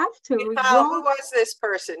week after, who was this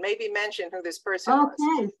person? Maybe mention who this person was.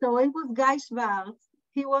 Okay, so it was Guy Schwartz.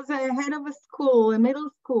 He was a head of a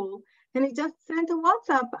middle school, and he just sent a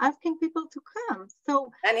WhatsApp asking people to come.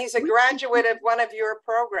 And he's a graduate of one of your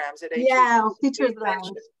programs at HU. Yeah, of Teachers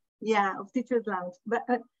Lounge. Yeah, of Teachers Lounge. But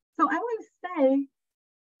so I want to say,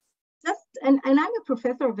 and I'm a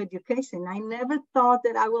professor of education. I never thought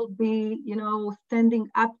that I will be, standing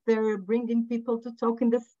up there, bringing people to talk in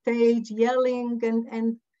the stage, yelling.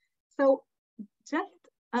 And so just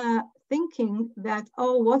thinking that,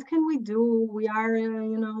 what can we do? We are,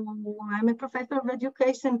 I'm a professor of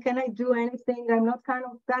education. Can I do anything? I'm not kind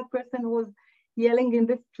of that person who was yelling in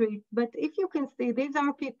the street. But if you can see, these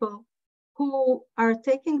are people who are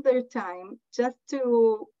taking their time just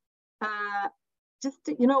to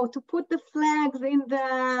put the flags in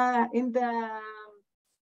the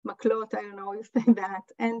maklot, I don't know, you say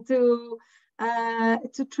that, and to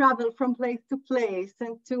travel from place to place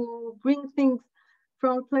and to bring things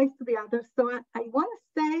from a place to the other. So I want to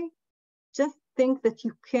say, just think that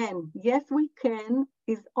you can. Yes, we can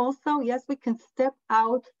is also, yes, we can step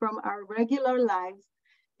out from our regular lives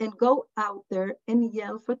and go out there and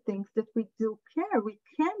yell for things that we do care. We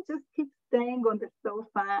can't just keep staying on the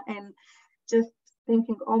sofa and just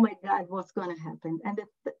thinking, oh my God, what's going to happen? And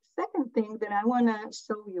the second thing that I want to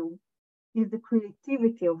show you is the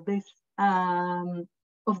creativity of this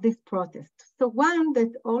protest. So one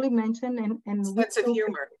that Orly mentioned, and sense of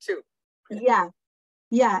humor too.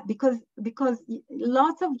 Yeah, because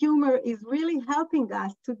lots of humor is really helping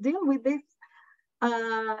us to deal with this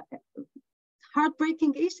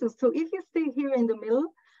heartbreaking issues. So if you see here in the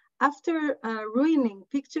middle, after ruining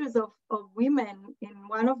pictures of women in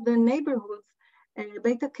one of the neighborhoods,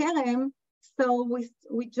 Beit HaKerem, so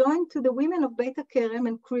we joined to the women of Beit HaKerem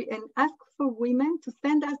and asked for women to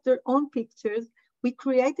send us their own pictures. We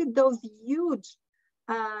created those huge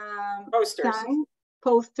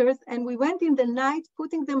posters, and we went in the night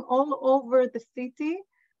putting them all over the city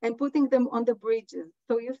and putting them on the bridges.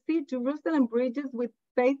 So you see Jerusalem bridges with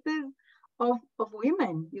faces of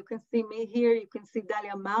women. You can see me here, you can see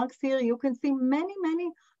Dalia Marks here, you can see many,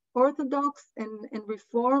 many Orthodox and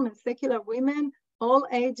Reform and secular women, all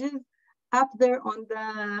ages, up there on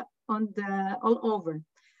the all over.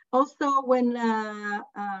 Also, when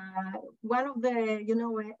one of the,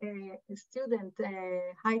 a student,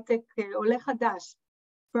 high-tech Ole Hadash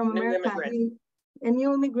from America, a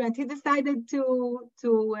new immigrant, he decided to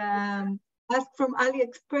ask from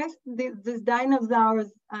AliExpress these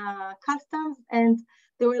dinosaurs customs, and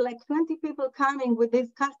there were like 20 people coming with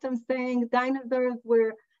these customs saying dinosaurs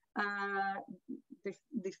were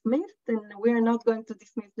dismissed and we're not going to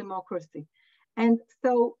dismiss democracy. And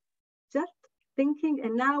so just thinking,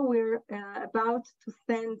 and now we're about to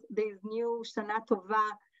send this new Shana Tova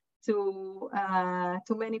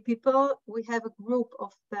to many people. We have a group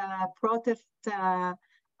of protest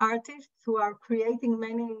artists who are creating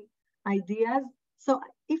many ideas. So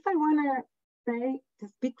if I want to say,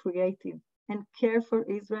 just be creative and care for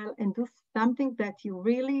Israel and do something that you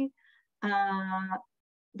really,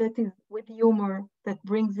 that is with humor, that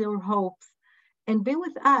brings your hopes, and be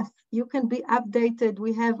with us. You can be updated.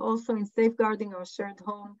 We have also in Safeguarding Our Shared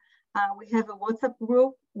Home, we have a WhatsApp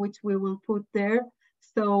group, which we will put there.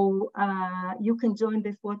 So you can join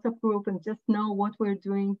this WhatsApp group and just know what we're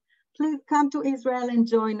doing. Please come to Israel and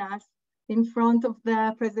join us in front of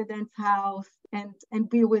the president's house and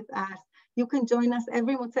be with us. You can join us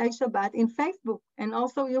every Motzei Shabbat in Facebook. And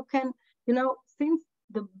also you can, since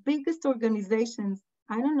the biggest organizations,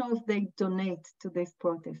 I don't know if they donate to this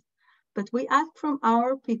protest, but we ask from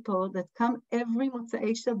our people that come every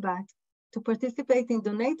Motzei Shabbat to participate in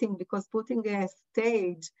donating, because putting a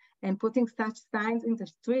stage and putting such signs in the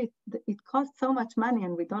street, it costs so much money,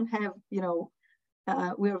 and we don't have,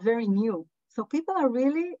 we're very new. So people are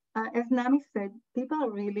really, as Nami said, people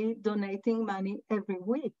are really donating money every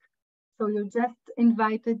week. So you're just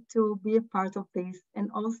invited to be a part of this,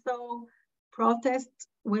 and also protest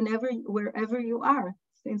wherever you are.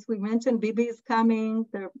 Since we mentioned Bibi is coming,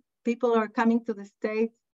 people are coming to the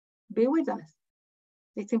States, be with us.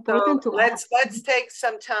 It's important to us. Let's take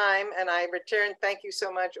some time, and I return. Thank you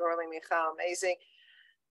so much, Orly, Michal, amazing.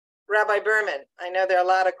 Rabbi Berman, I know there are a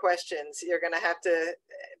lot of questions. You're going to have to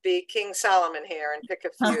be King Solomon here and pick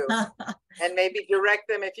a few, and maybe direct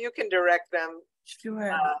them if you can direct them.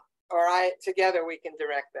 Sure. Or together we can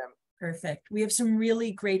direct them. Perfect. We have some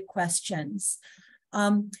really great questions.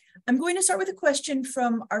 I'm going to start with a question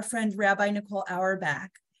from our friend Rabbi Nicole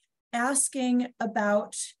Auerbach, asking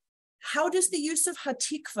about how does the use of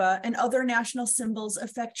Hatikva and other national symbols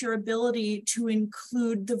affect your ability to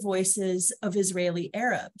include the voices of Israeli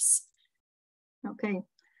Arabs? Okay,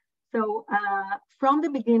 so from the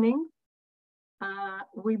beginning,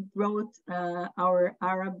 we brought our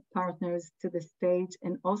Arab partners to the stage,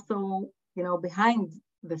 and also, behind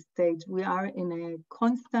the stage, we are in a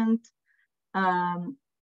constant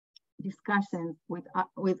discussions with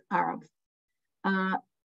Arabs.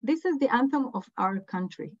 This is the anthem of our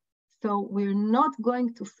country. So we're not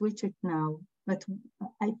going to switch it now, but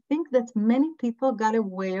I think that many people got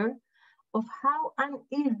aware of how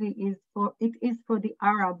uneasy it is for the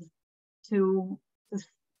Arabs to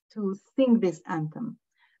sing this anthem.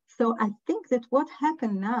 So I think that what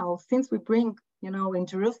happened now, since we bring, in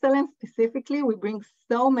Jerusalem specifically, we bring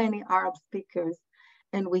so many Arab speakers,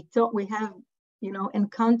 and we have,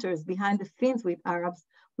 encounters behind the scenes with Arabs,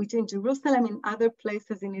 which in Jerusalem and other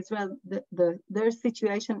places in Israel, their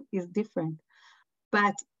situation is different.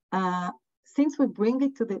 But since we bring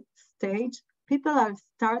it to the stage, people are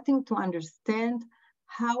starting to understand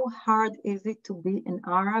how hard is it to be an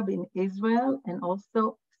Arab in Israel, and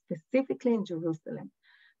also specifically in Jerusalem.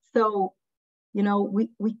 So,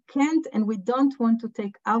 we can't, and we don't want to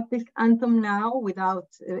take out this anthem now without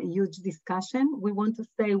a huge discussion. We want to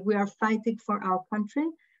say we are fighting for our country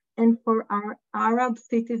and for our Arab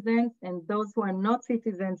citizens and those who are not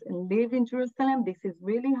citizens and live in Jerusalem. This is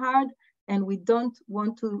really hard, and we don't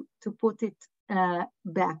want to put it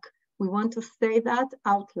back. We want to say that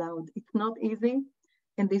out loud. It's not easy,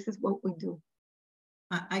 and this is what we do.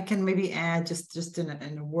 I can maybe add just in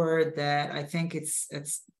a word that I think it's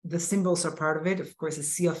the symbols are part of it. Of course, a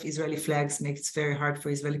sea of Israeli flags makes it very hard for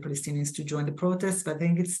Israeli Palestinians to join the protests, but I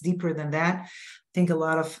think it's deeper than that. I think a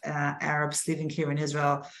lot of Arabs living here in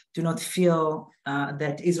Israel do not feel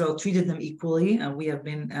that Israel treated them equally. We have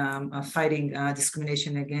been fighting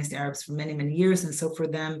discrimination against Arabs for many, many years. And so for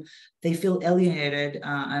them, they feel alienated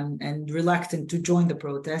and reluctant to join the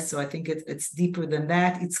protest. So I think it's deeper than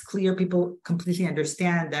that. It's clear people completely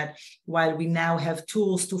understand that while we now have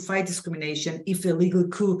tools to fight discrimination, if a legal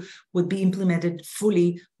coup would be implemented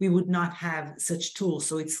fully, we would not have such tools.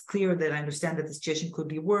 So it's clear that I understand that the situation could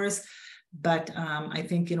be worse. But I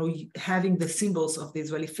think, having the symbols of the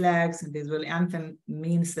Israeli flags and the Israeli anthem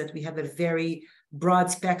means that we have a very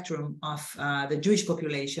broad spectrum of the Jewish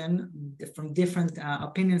population from different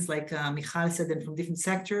opinions, like Michal said, and from different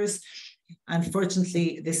sectors.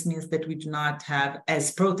 Unfortunately, this means that we do not have,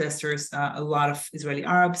 as protesters, a lot of Israeli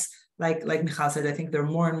Arabs. Like Michal said, I think there are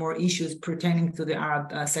more and more issues pertaining to the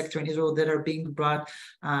Arab sector in Israel that are being brought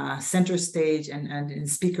center stage and in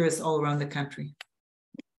speakers all around the country.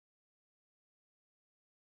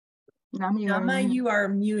 Naamah, you are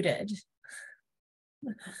muted.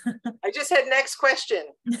 I just had next question.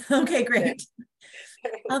 Okay, great.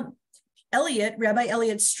 Elliot, Rabbi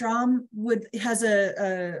Elliot Strom has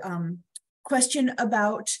a question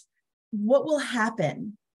about what will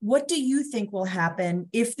happen. What do you think will happen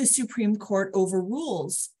if the Supreme Court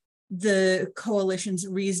overrules the coalition's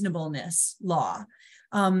reasonableness law?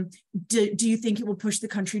 Do you think it will push the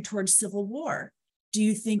country towards civil war? Do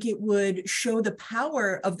you think it would show the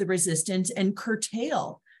power of the resistance and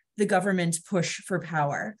curtail the government's push for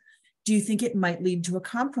power? Do you think it might lead to a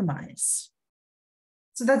compromise?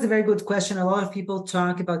 So that's a very good question. A lot of people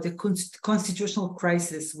talk about the constitutional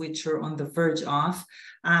crisis, which are on the verge of.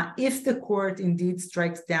 If the court indeed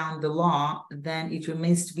strikes down the law, then it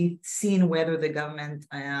remains to be seen whether the government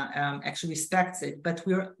actually respects it. But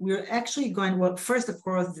we're actually going, well, first, of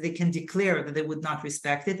course, they can declare that they would not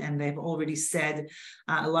respect it, and they've already said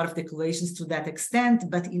a lot of declarations to that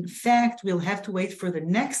extent. But in fact, we'll have to wait for the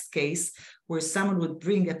next case where someone would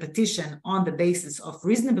bring a petition on the basis of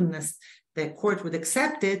reasonableness. The court would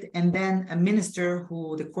accept it, and then a minister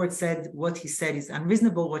who the court said what he said is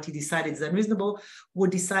unreasonable, what he decided is unreasonable,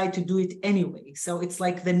 would decide to do it anyway. So it's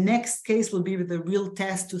like the next case will be the real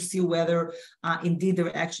test to see whether indeed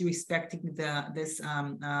they're actually respecting this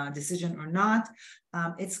decision or not.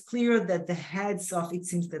 It's clear that the heads of, it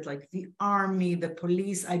seems that like the army, the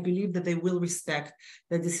police, I believe that they will respect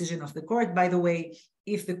the decision of the court. By the way,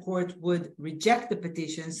 if the court would reject the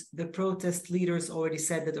petitions, the protest leaders already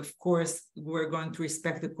said that, of course, we're going to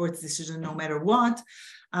respect the court's decision no matter what.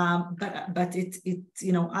 But it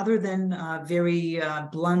other than very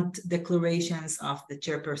blunt declarations of the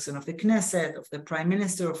chairperson of the Knesset, of the prime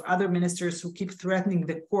minister, of other ministers who keep threatening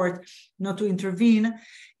the court not to intervene,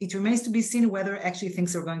 it remains to be seen whether actually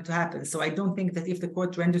things are going to happen. So I don't think that if the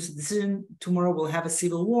court renders a decision, tomorrow we'll have a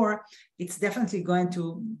civil war. It's definitely going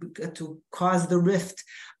to cause the rift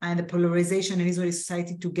and the polarization in Israeli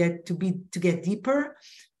society to get deeper.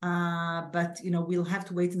 But we'll have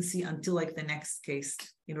to wait and see until like the next case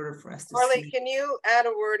in order for us to Orly, see. can you add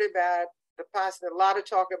a word about the possibility? A lot of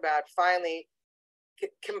talk about finally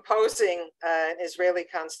composing an Israeli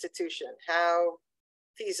constitution. How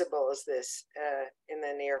feasible is this in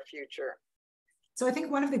the near future? So I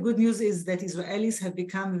think one of the good news is that Israelis have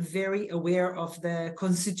become very aware of the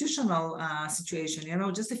constitutional situation.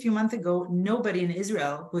 Just a few months ago, nobody in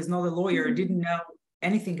Israel who is not a lawyer didn't know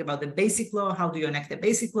anything about the basic law. How do you enact the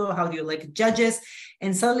basic law? How do you elect judges?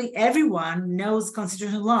 And suddenly everyone knows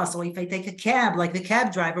constitutional law. So if I take a cab, like the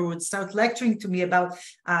cab driver would start lecturing to me about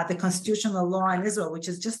the constitutional law in Israel, which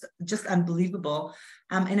is just unbelievable.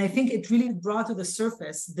 And I think it really brought to the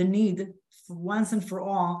surface the need for once and for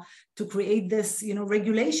all to create this,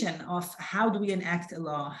 regulation of how do we enact a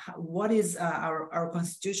law? What is our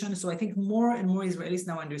constitution? So I think more and more Israelis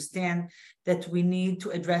now understand that we need to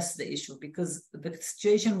address the issue because the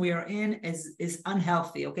situation we are in is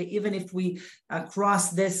unhealthy. Okay, even if we cross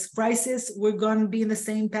this crisis, we're going to be in the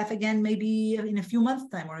same path again, maybe in a few months'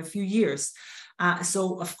 time or a few years.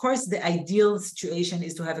 So, of course, the ideal situation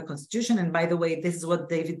is to have a constitution. And by the way, this is what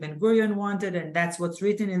David Ben-Gurion wanted, and that's what's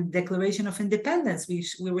written in the Declaration of Independence.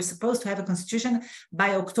 We were supposed to have a constitution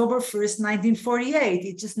by October 1st, 1948.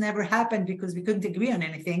 It just never happened because we couldn't agree on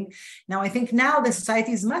anything. Now, I think now the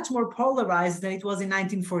society is much more polarized than it was in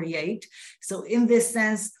 1948. So in this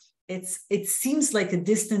sense, it seems like a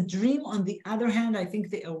distant dream. On the other hand, I think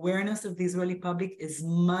the awareness of the Israeli public is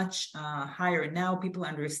much higher. Now people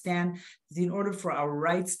understand that in order for our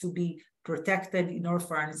rights to be protected, in order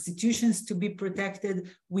for our institutions to be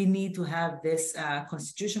protected, we need to have this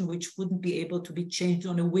constitution, which wouldn't be able to be changed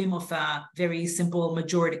on a whim of a very simple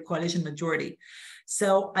majority, coalition majority.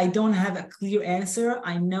 So I don't have a clear answer.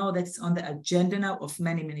 I know that it's on the agenda now of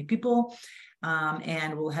many, many people,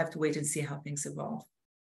 and we'll have to wait and see how things evolve.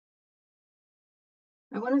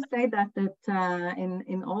 I want to say that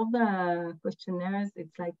in all the questionnaires,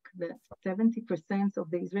 it's like the 70%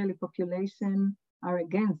 of the Israeli population are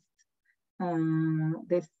against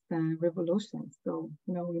this revolution. So,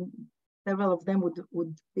 several of them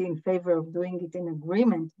would be in favor of doing it in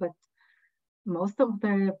agreement, but most of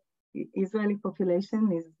the Israeli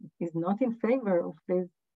population is not in favor of this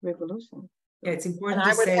revolution. Yeah, it's important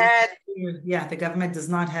and to say add, the government does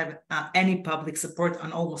not have any public support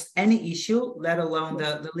on almost any issue, let alone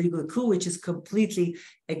the legal coup, which is completely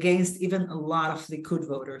against even a lot of Likud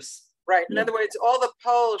voters. Right. In other words, all the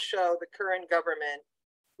polls show the current government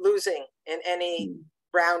losing in any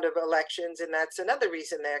round of elections, and that's another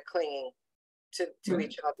reason they're clinging to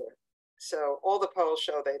each other. So all the polls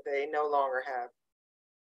show that they no longer have,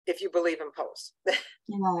 if you believe in polls.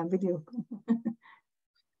 Yeah, video.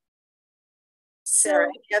 Sarah,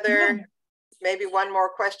 any other, maybe one more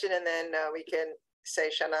question, and then we can say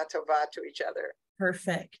Shana Tova to each other.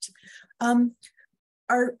 Perfect.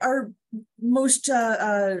 Our most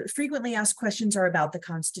frequently asked questions are about the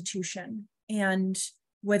Constitution and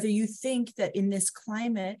whether you think that in this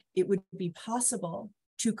climate, it would be possible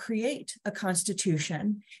to create a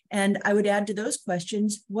constitution. And I would add to those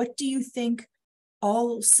questions, what do you think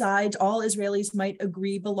all sides, all Israelis might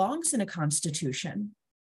agree belongs in a constitution?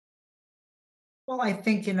 Well, I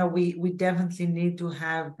think, we definitely need to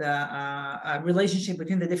have the relationship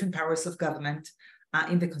between the different powers of government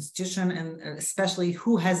in the Constitution, and especially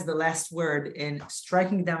who has the last word in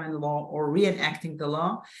striking down a law or reenacting the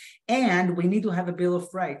law. And we need to have a Bill of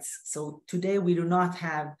Rights. So today we do not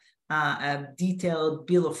have a detailed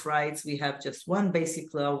Bill of Rights. We have just one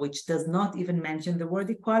basic law, which does not even mention the word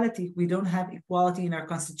equality. We don't have equality in our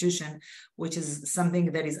Constitution, which is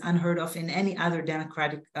something that is unheard of in any other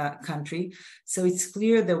democratic country. So it's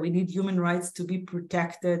clear that we need human rights to be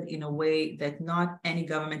protected in a way that not any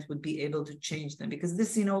government would be able to change them. Because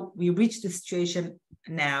this, we reached the situation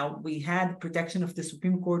now. We had protection of the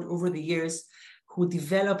Supreme Court over the years, who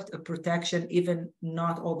developed a protection, even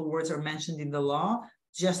not all the words are mentioned in the law,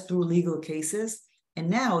 just through legal cases. And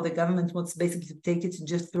now the government wants basically to take it and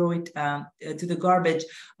just throw it to the garbage,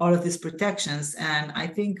 all of these protections. And I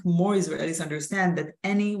think more Israelis understand that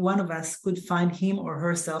any one of us could find him or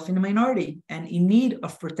herself in a minority and in need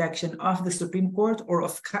of protection of the Supreme Court or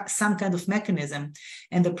of some kind of mechanism.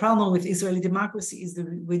 And the problem with Israeli democracy is that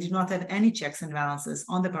we do not have any checks and balances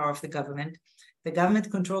on the power of the government. The government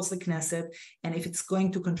controls the Knesset, and if it's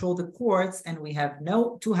going to control the courts, and we have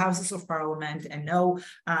no two houses of parliament and no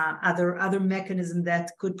other mechanism that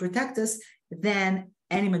could protect us, then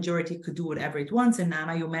any majority could do whatever it wants. And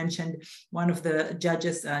Naamah, you mentioned one of the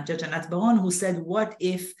judges, Judge Anat Baron, who said, what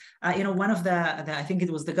if, one of the, I think it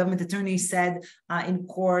was the government attorney said in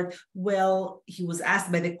court, well, he was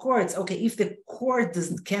asked by the courts, okay, if the court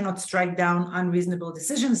cannot strike down unreasonable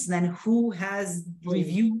decisions, then who has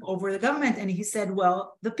review over the government? And he said,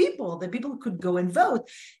 well, the people could go and vote.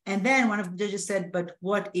 And then one of the judges said, but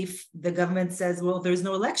what if the government says, well, there's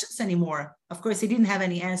no elections anymore? Of course, he didn't have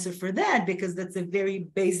any answer for that, because that's a very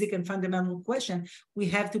basic and fundamental question. We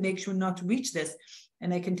have to make sure not to reach this.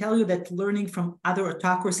 And I can tell you that learning from other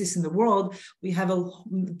autocracies in the world, we have a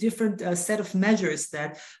different set of measures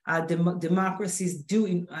that democracies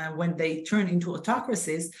do when they turn into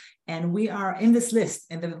autocracies. And we are in this list.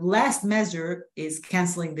 And the last measure is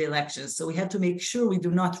canceling the elections. So we have to make sure we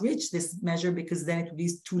do not reach this measure, because then it will be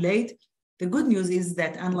too late. The good news is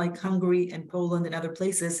that unlike Hungary and Poland and other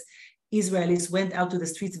places, Israelis went out to the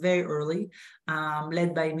streets very early,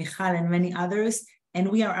 led by Michal and many others. And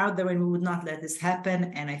we are out there, and we would not let this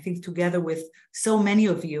happen. And I think together with so many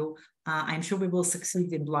of you, I'm sure we will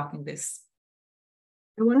succeed in blocking this.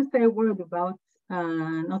 I want to say a word about,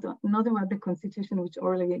 not about the Constitution, which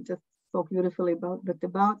Orly just spoke beautifully about, but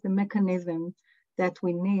about the mechanism that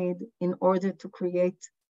we need in order to create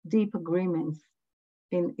deep agreements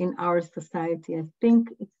in our society. I think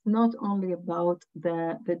it's not only about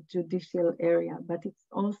the judicial area, but it's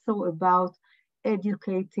also about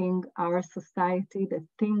educating our society that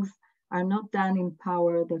things are not done in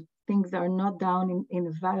power, that things are not done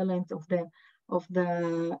in violence of the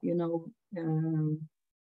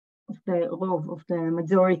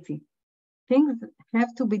majority. Things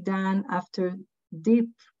have to be done after deep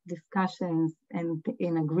discussions and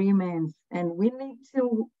in agreements, and we need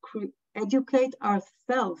to educate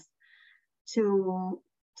ourselves to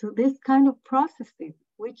this kind of processes,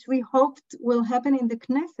 which we hoped will happen in the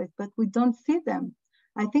Knesset, but we don't see them.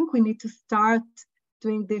 I think we need to start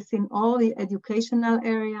doing this in all the educational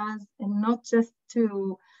areas, and not just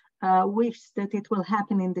to wish that it will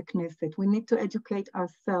happen in the Knesset. We need to educate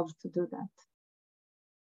ourselves to do that.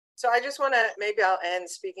 So I just want to, maybe I'll end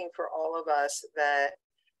speaking for all of us, that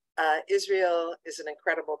Israel is an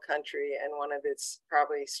incredible country, and one of its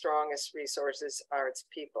probably strongest resources are its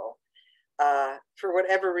people. For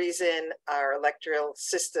whatever reason, our electoral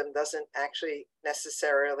system doesn't actually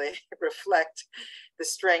necessarily reflect the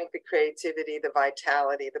strength, the creativity, the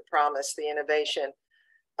vitality, the promise, the innovation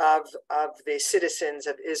of the citizens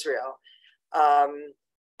of Israel.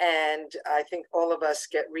 And I think all of us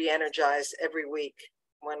get re-energized every week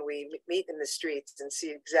when we meet in the streets and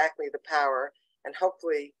see exactly the power. And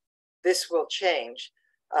hopefully this will change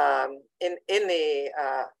in the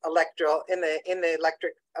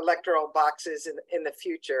electoral boxes in the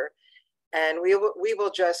future. And we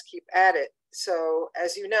will just keep at it. So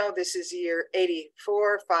as you know, this is year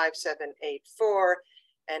 84, 5784.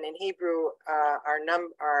 And in Hebrew, our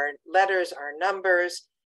letters are numbers.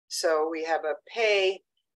 So we have a pei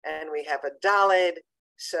and we have a daled.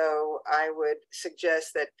 So I would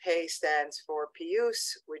suggest that pei stands for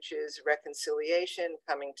piyus, which is reconciliation,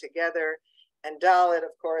 coming together. And daled,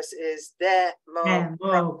 of course, is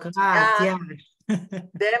democratia.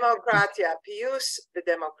 Democratia, piyus, the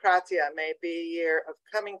democratia may be a year of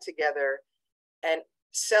coming together and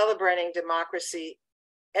celebrating democracy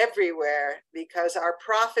everywhere, because our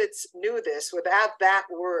prophets knew this. Without that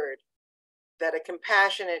word, that a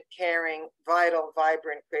compassionate, caring, vital,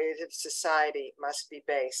 vibrant, creative society must be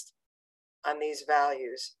based on these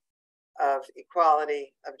values of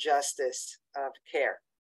equality, of justice, of care.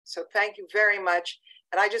 So thank you very much.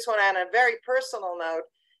 And I just want to add on a very personal note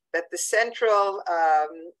that the central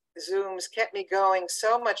Zooms kept me going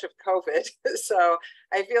so much of COVID. So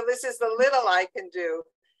I feel this is the little I can do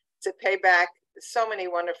to pay back so many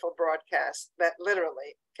wonderful broadcasts that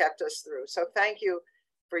literally kept us through. So thank you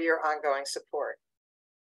for your ongoing support.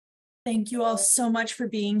 Thank you all so much for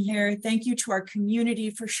being here. Thank you to our community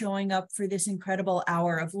for showing up for this incredible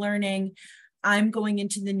hour of learning. I'm going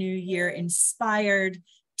into the new year inspired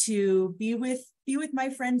to be with my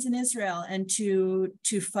friends in Israel and to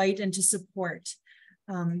fight and to support.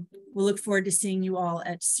 We'll look forward to seeing you all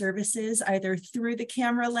at services, either through the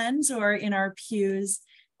camera lens or in our pews.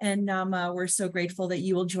 And Naamah, we're so grateful that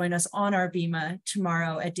you will join us on our bima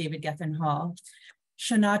tomorrow at David Geffen Hall.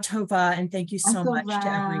 Shana Tova, and thank you so much to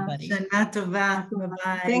everybody. Shana Tova.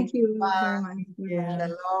 Bye-bye. Thank you very much.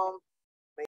 Shalom.